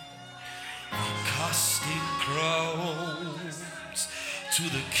 casting crowns to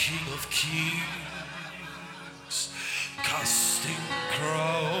the King of Kings, casting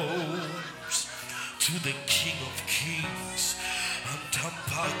crowns to the King of Kings. And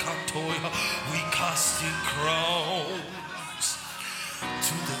Tampai Katoya, we casting crowns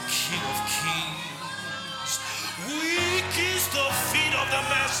to the King of Kings. We kiss the feet of the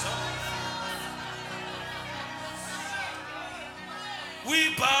Master. We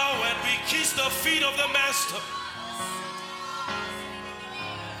bow and we kiss the feet of the Master.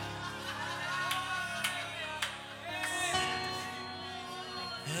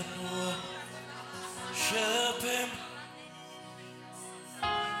 And worship Him.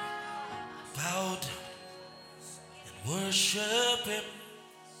 Bowed and worship Him.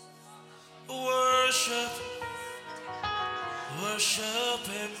 Worship, worship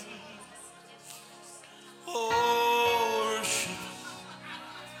Him. Oh, worship.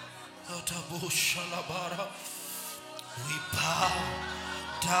 We bow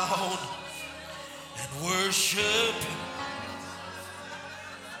down and worship Him.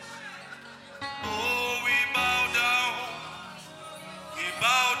 Oh, we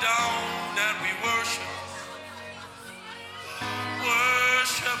bow down and we worship,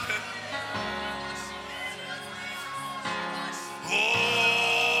 worship Him.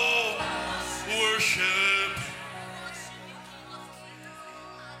 Oh, worship.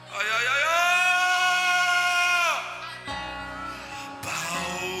 Ay, ay, ay, ay.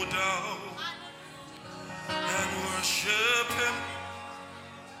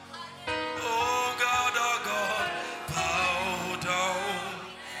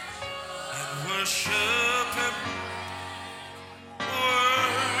 Worship him.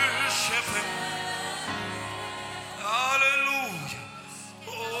 Worship him. Hallelujah.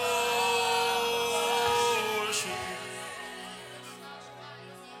 Oh, worship him.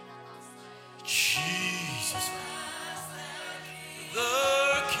 Jesus,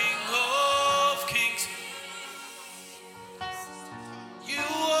 the King of Kings. You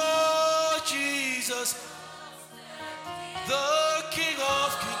are Jesus, the King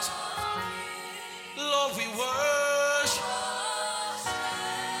of Kings. Lord, we worship.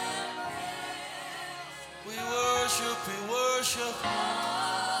 We worship, we worship.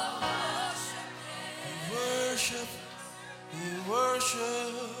 We worship, we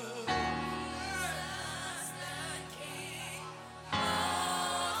worship.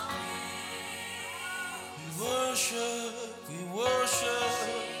 We worship, we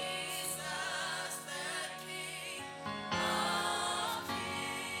worship.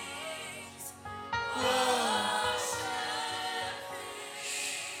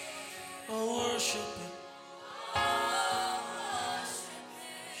 I worship him.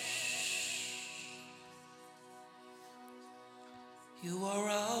 You are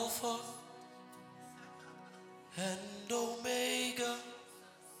Alpha and Omega.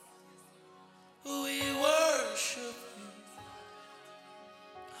 We worship you,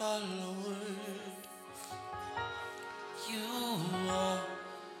 our Lord. You are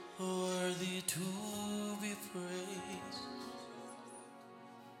worthy to be praised.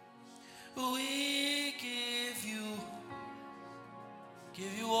 We give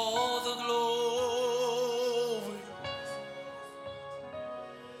you all the glory.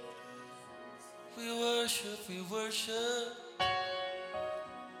 We worship you,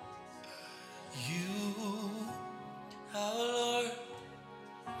 our Lord.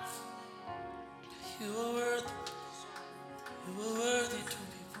 You are worthy to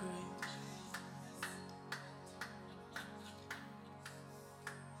be praised.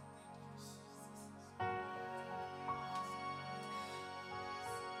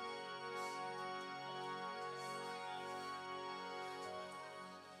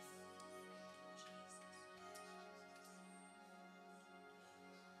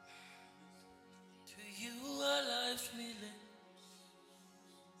 To you our lives we live.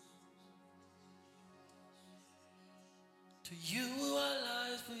 To you our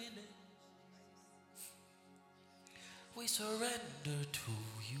lives we live. We surrender to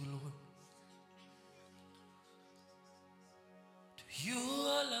you, Lord. To you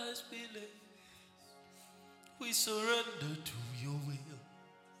our lives we live. We surrender to your will.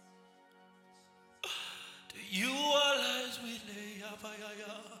 To you our lives we lay.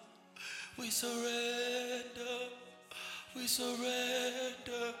 We surrender. We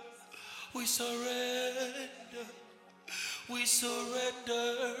surrender. We surrender. We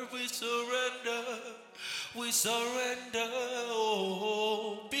surrender. We surrender. We surrender.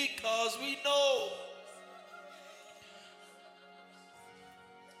 Oh, because we know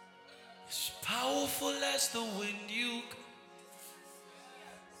as powerful as the wind you come,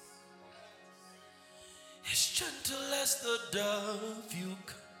 as gentle as the dove you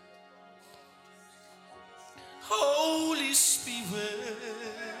come. Holy Spirit,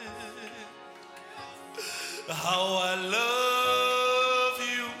 how I love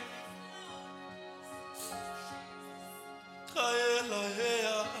you.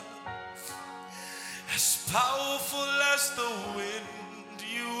 As powerful as the wind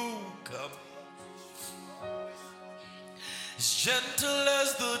you come, as gentle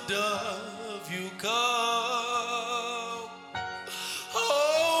as the dove you come.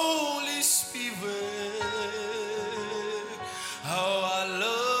 Holy Spirit, how I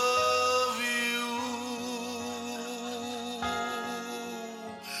love you.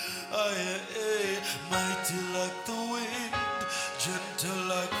 Mighty like the wind, gentle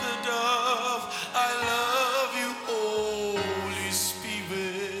like the dove, I love you, Holy Spirit.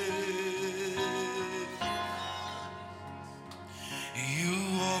 You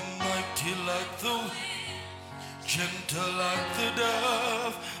are mighty like the wind, gentle like the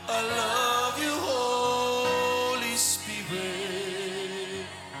dove, I love you, Holy Spirit.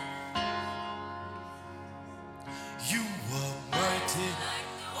 You are mighty.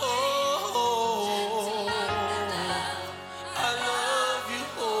 Oh, I love you,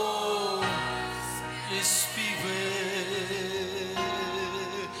 Holy Spirit.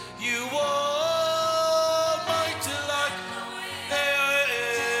 You are mighty like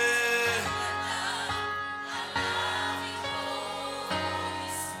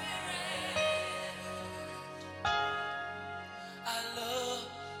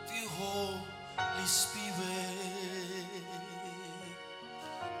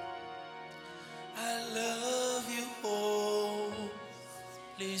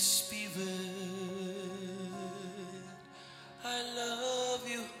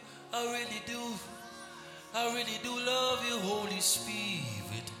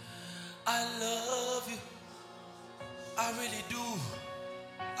I love you. I really do.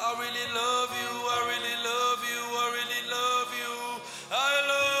 I really love you. I really love you. I really love you. I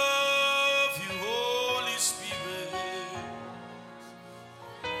love you, Holy Spirit.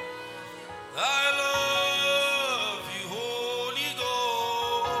 I love you, Holy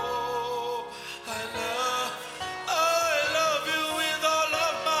Ghost. I love you with all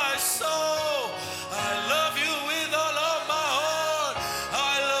of my soul. I love you with all of my heart.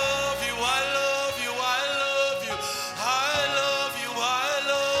 I love you, I love you, I love you. I love you, I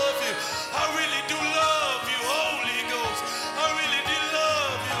love you. I really do love you, Holy Ghost. I really do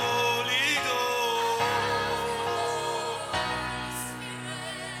love you, Holy Ghost.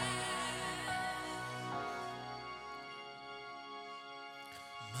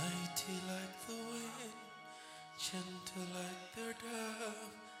 Mighty like the wind, gentle like the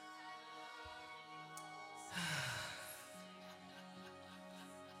dove.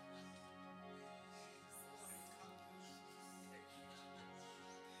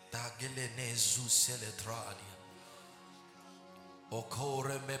 Dagilene zusele tradia.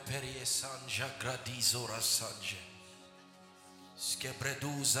 Okore me perie sanja gradizora sanje.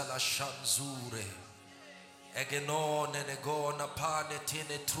 Skebreduza la shanzure. Egenone negona pane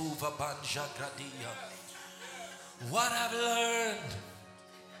tine truva banja gradia. What I've learned,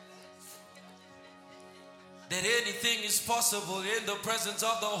 that anything is possible in the presence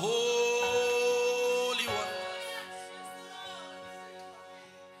of the Holy One.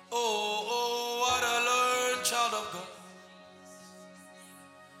 Oh, what I learned, child of God.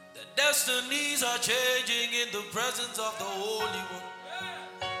 The destinies are changing in the presence of the Holy One.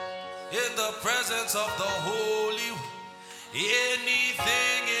 In the presence of the Holy One,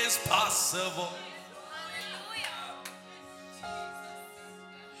 anything is possible.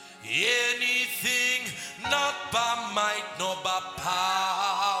 Anything, not by might nor by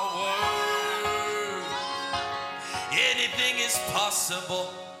power. Anything is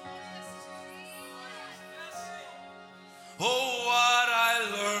possible. Oh, what I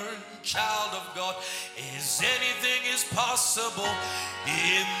learned, child of God, is anything is possible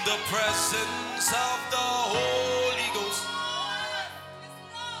in the presence of the Holy Ghost.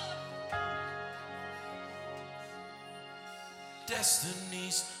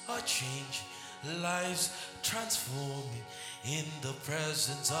 Destinies are changing, lives transforming in the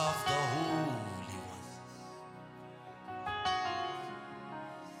presence of the Holy One.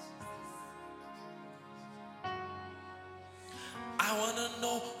 I want to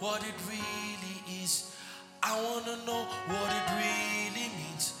know what it really is. I want to know what it really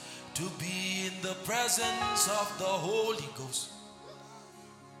means to be in the presence of the Holy Ghost.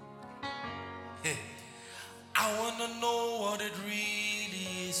 Hey. I want to know what it really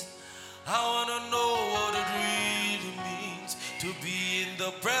is. I want to know what it really means to be in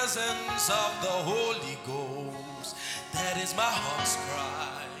the presence of the Holy Ghost. That is my heart's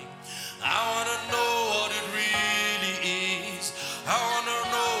cry. I want to know what it really is. I want to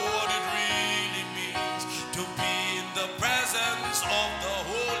know what it really means to be in the presence of the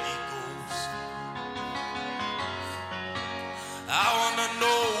Holy Ghost. I want to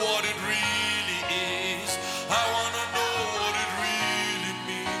know what it really is. I want to know what it really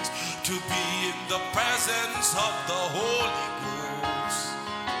means to be in the presence of the Holy Ghost.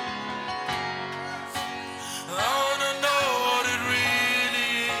 I want to know what it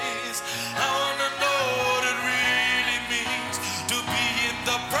really is. I want to know what it really means to be in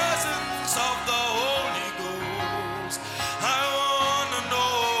the presence of the Holy Ghost. I want to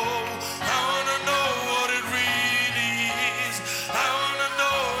know what it really is. I want to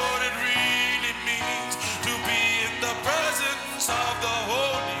know what it really means to be in the presence of the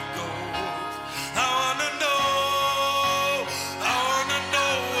Holy Ghost. I want to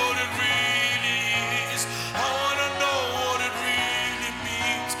know what it really is. I want to know what it really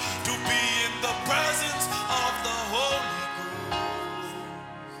means to be in the presence of the Holy Ghost.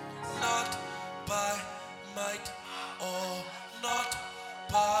 Not by might or not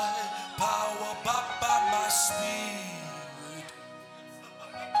by power, but by my spirit.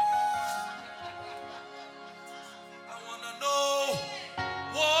 I want to know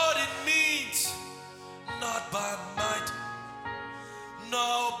what it means, not by might,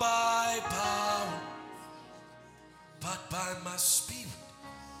 nor by power, but by my spirit,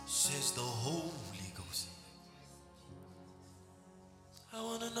 says the Holy Ghost. I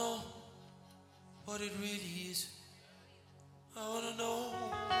want to know what it really is. I want to know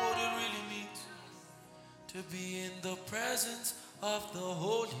what it really means to be in the presence of the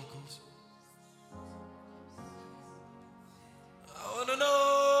Holy Ghost. I want to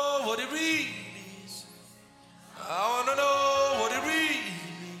know what it really is. I want to know what it really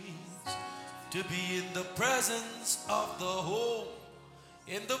means to be in the presence of the whole,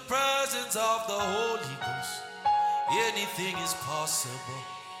 in the presence of the Holy Ghost. Anything is possible.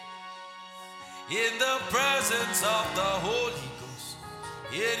 In the presence of the Holy Ghost,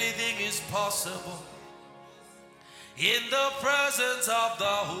 anything is possible. In the presence of the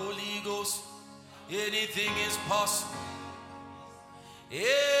Holy Ghost, anything is possible.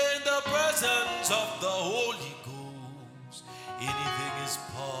 In the presence of the Holy Ghost, anything is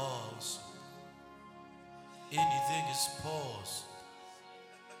possible. Anything is possible.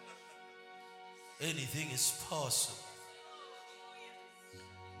 Anything is possible.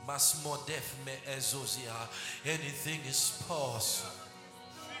 Mas more deaf me ezozia. Anything is possible.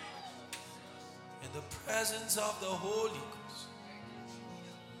 In the presence of the Holy Ghost.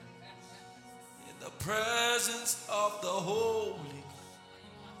 In the presence of the Holy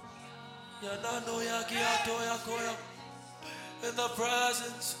Ghost.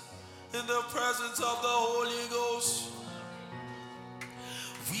 In the presence of the Holy Ghost.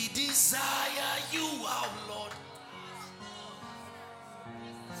 We desire you, our Lord.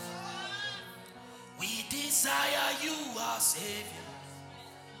 We desire you, our Savior.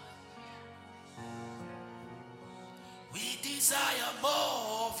 We desire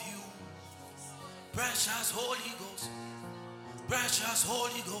more of you. Precious Holy Ghost. Precious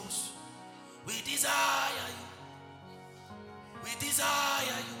Holy Ghost. We desire you. We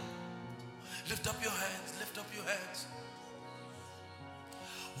desire you. Lift up your hands. Lift up your hands.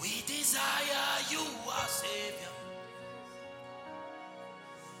 We desire you, our Savior.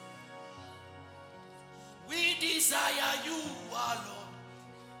 We desire you, our Lord.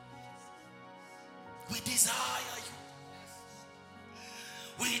 We desire you.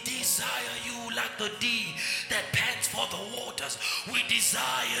 We desire you like the deer that pants for the waters. We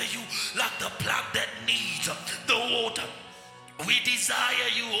desire you like the plant that needs the water. We desire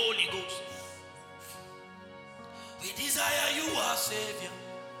you, Holy Ghost. We desire you, our Savior.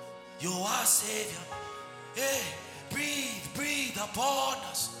 You are Savior. Hey, breathe, breathe upon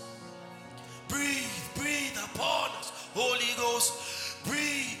us. Breathe, breathe upon us. Holy Ghost,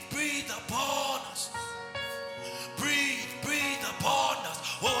 breathe, breathe upon us. Breathe, breathe upon us.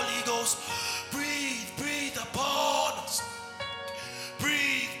 Holy Ghost, breathe, breathe upon us.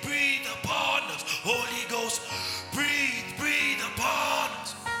 Breathe, breathe upon us. Holy Ghost, breathe, breathe upon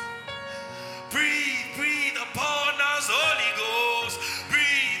us. Breathe, breathe upon us. Holy Ghost,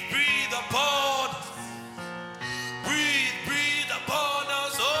 breathe, breathe upon us. Breathe, breathe upon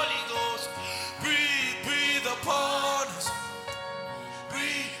us. Holy Ghost, breathe, breathe upon us.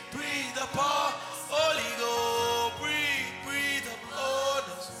 Breathe, breathe upon Holy Ghost, breathe, breathe upon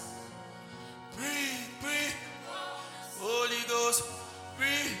us. Breathe, breathe. Holy Ghost,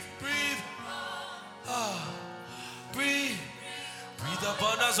 breathe, breathe. Breathe, breathe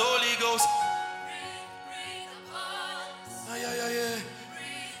upon us, Holy Ghost.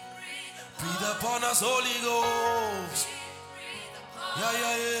 Breathe upon us, Holy Ghost.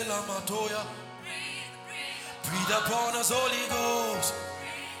 Lamatoya. Breathe upon us, Holy Ghost.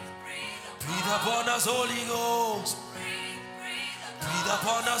 Breathe upon us, Holy Ghost. Breathe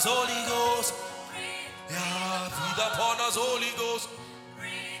upon us, Holy Ghost. Yeah, breathe upon us, Holy Ghost.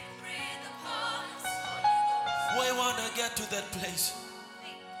 We want to get to that place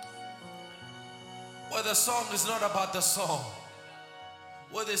where the song is not about the song,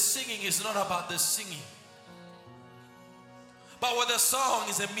 where the singing is not about the singing, but where the song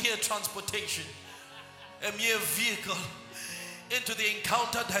is a mere transportation, a mere vehicle into the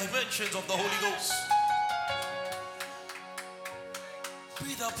encounter dimensions of the Holy Ghost.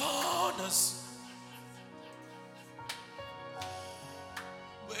 Breathe upon us.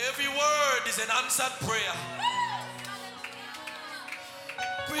 Where every word is an answered prayer.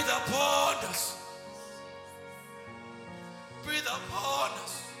 Breathe upon us. Breathe upon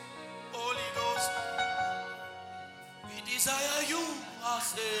us, Holy Ghost. We desire you, our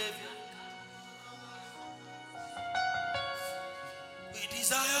Savior. We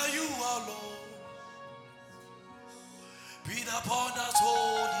desire you, our Lord. Breathe upon us,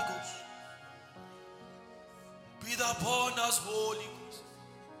 Holy Ghost. Breathe upon us, Holy Ghost.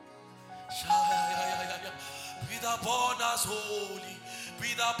 Breathe upon us, Holy.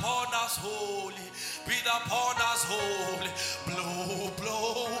 Breathe upon us, Holy. Breathe upon us, Holy. Blow,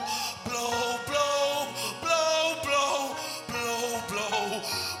 blow, blow, blow, blow, blow, blow, blow,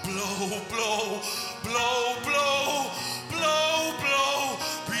 blow, blow, blow, blow, blow, blow.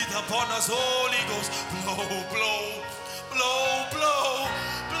 Breathe upon us, Holy Ghost. Blow, blow, blow, blow,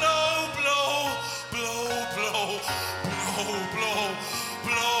 blow, blow, blow, blow, blow, blow, blow,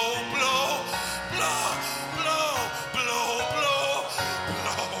 blow, blow, blow, blow, blow, blow,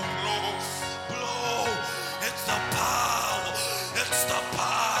 blow,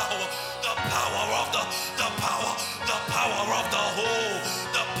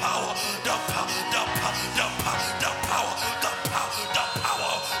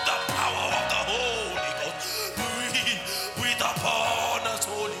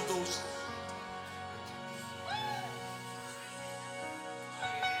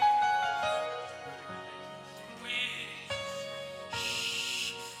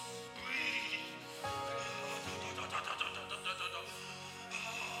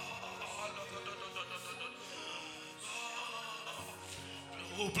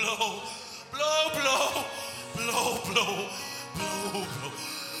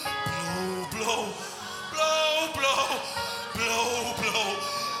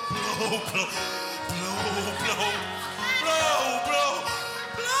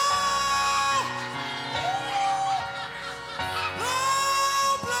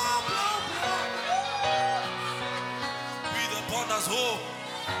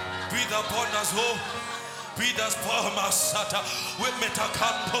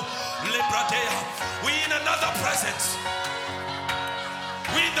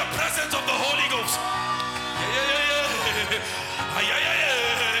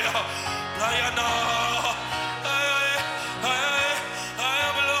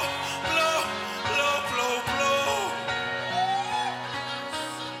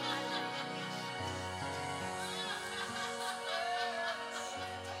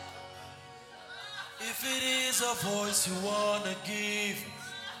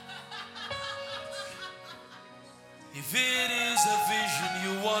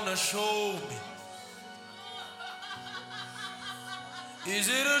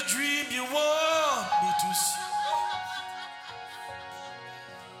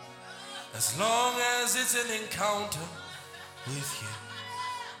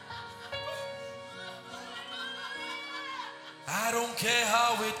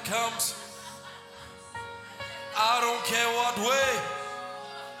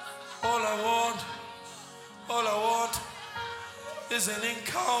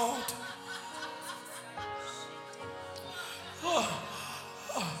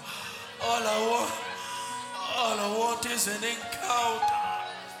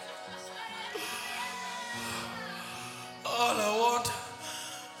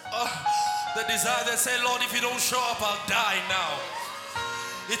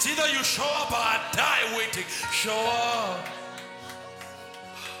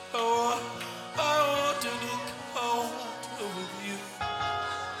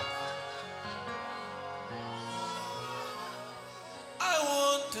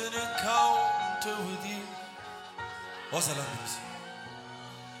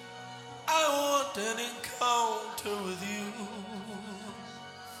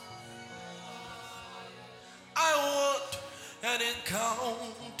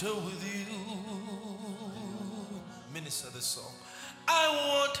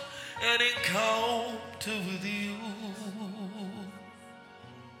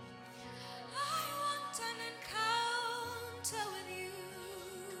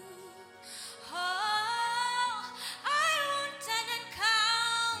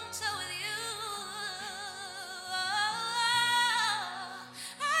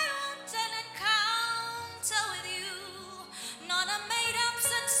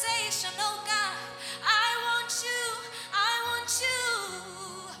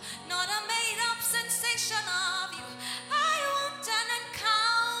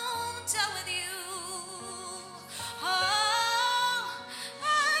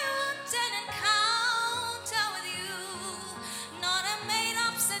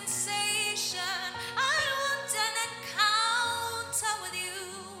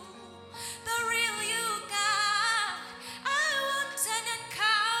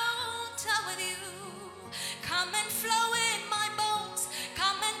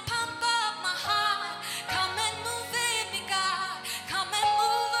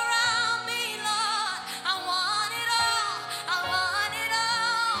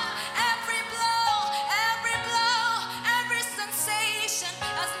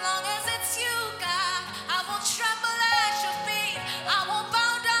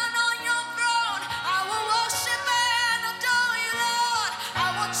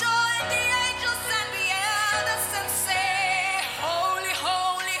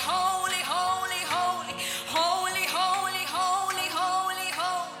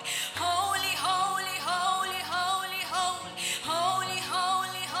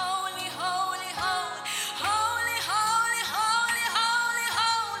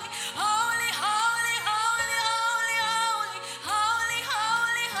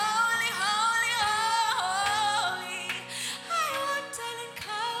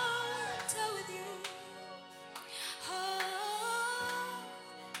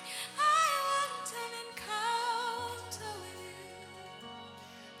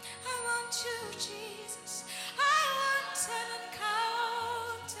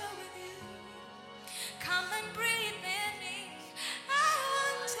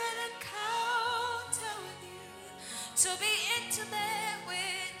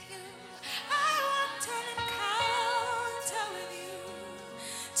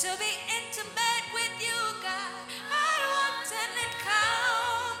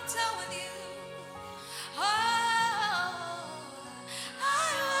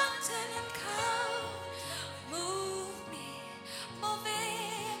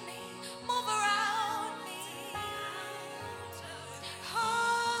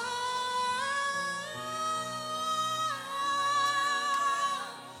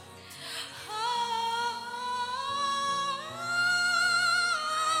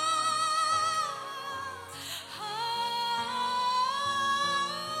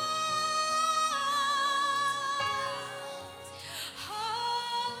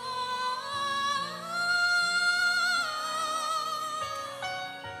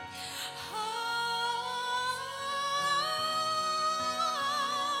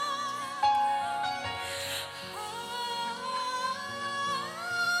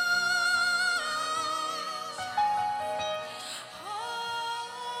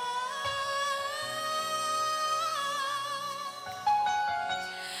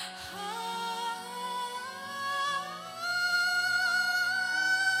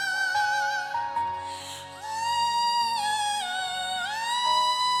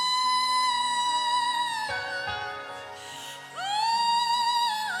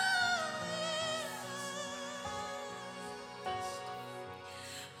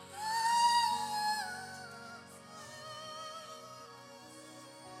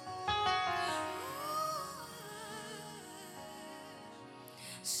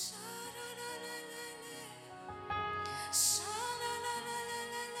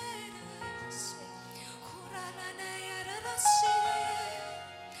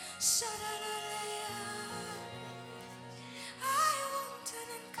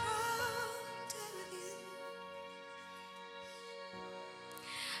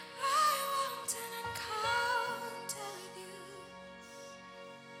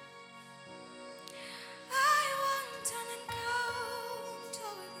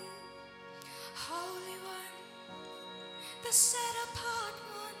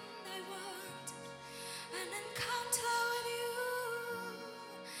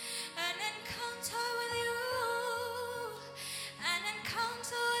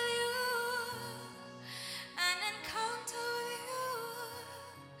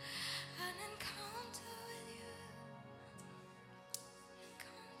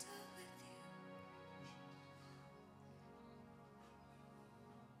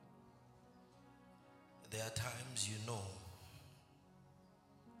 times you know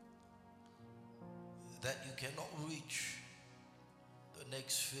that you cannot reach the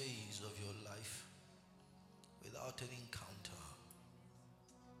next phase of your life without an encounter.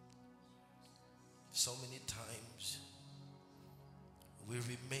 So many times we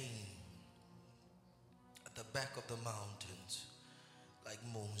remain at the back of the mountains like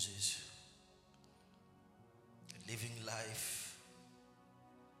Moses, living life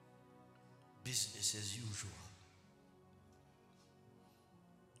business as usual.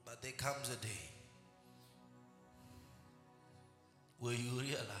 But there comes a day where you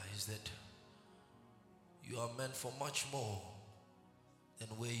realize that you are meant for much more than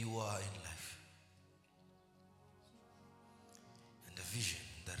where you are in life. And the vision,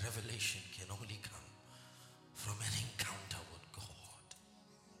 the revelation can only come from an encounter with God.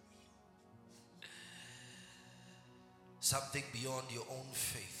 Something beyond your own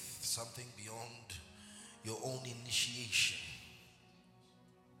faith, something beyond your own initiation,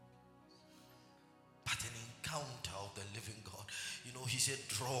 but an encounter of the living God. You know, he said,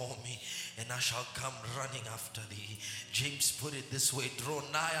 draw me and I shall come running after thee. James put it this way, draw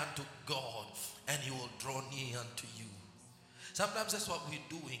nigh unto God and he will draw near unto you. Sometimes that's what we're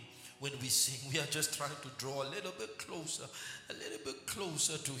doing when we sing. We are just trying to draw a little bit closer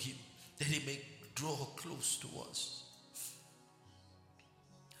to him, that he may draw close to us.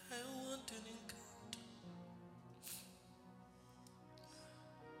 I want an encounter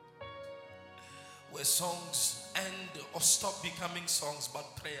where songs end or stop becoming songs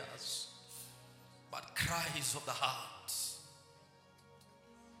but prayers, but cries of the heart.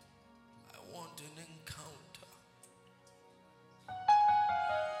 I want an encounter.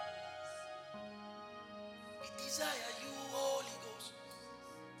 We desire you, Holy Ghost.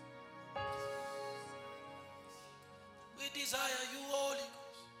 We desire you, Holy Ghost.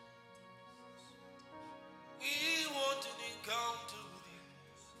 We want an encounter with you.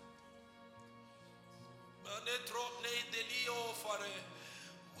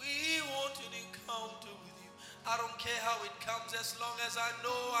 We want an encounter with you. I don't care how it comes, as long as I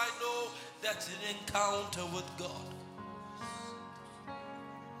know that's an encounter with God.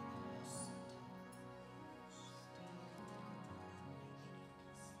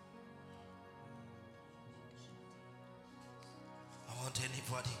 I want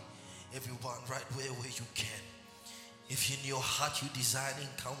everyone right where you can. If in your heart you desire an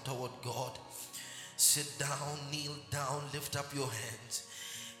encounter with God, sit down, kneel down, lift up your hands.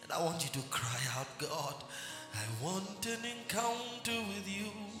 And I want you to cry out, God, I want an encounter with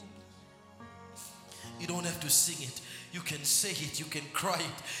you. You don't have to sing it. You can say it, you can cry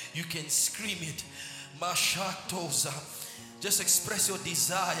it, you can scream it. Mashatoza. Just express your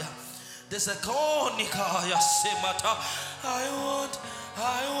desire. There's a konikaya semata. I want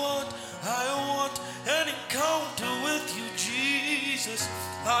an encounter with you, Jesus.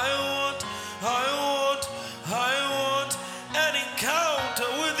 I want an encounter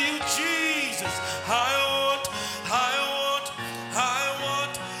with you, Jesus. I want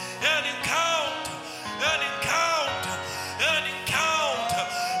an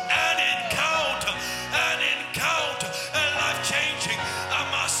encounter, and life changing. I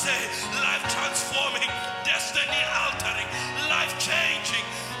must say, life transforming, destiny altering, life changing,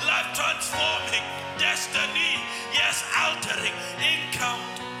 life transforming, destiny, yes, altering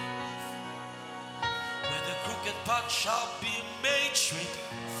encounter. Where the crooked path shall be made straight,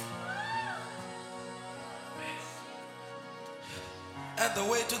 and the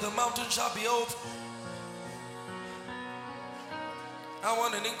way to the mountain shall be open. I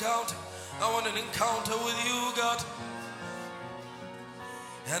want an encounter. I want an encounter with you, God.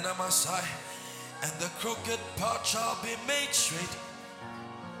 And I must say, and the crooked path shall be made straight.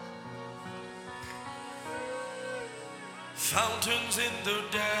 Fountains in the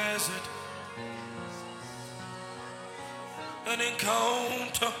desert. An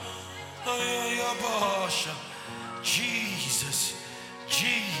encounter.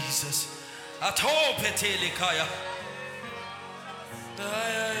 Jesus. Atopetelikaya.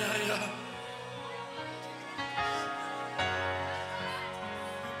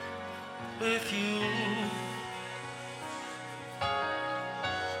 With you.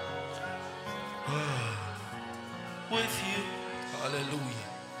 With you. Hallelujah.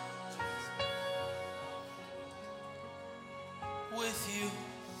 With you.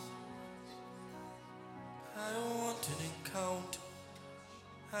 I want an encounter.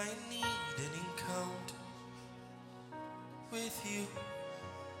 I need an encounter with you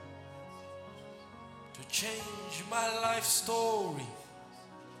to change my life story,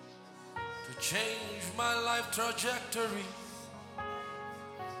 to change my life trajectory.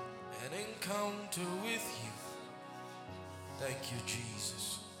 An encounter with you. Thank you,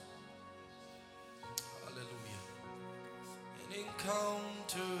 Jesus. Hallelujah. An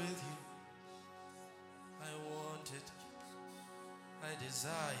encounter with you. I want it. I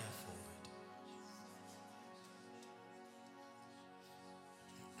desire for it.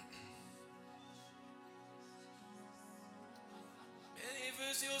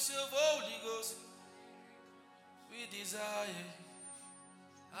 Manifest yourself, Holy Ghost. We desire you.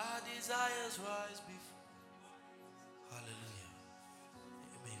 Our desires rise before. Hallelujah.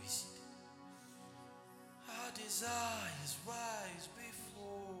 You may be seated. Our desires rise before.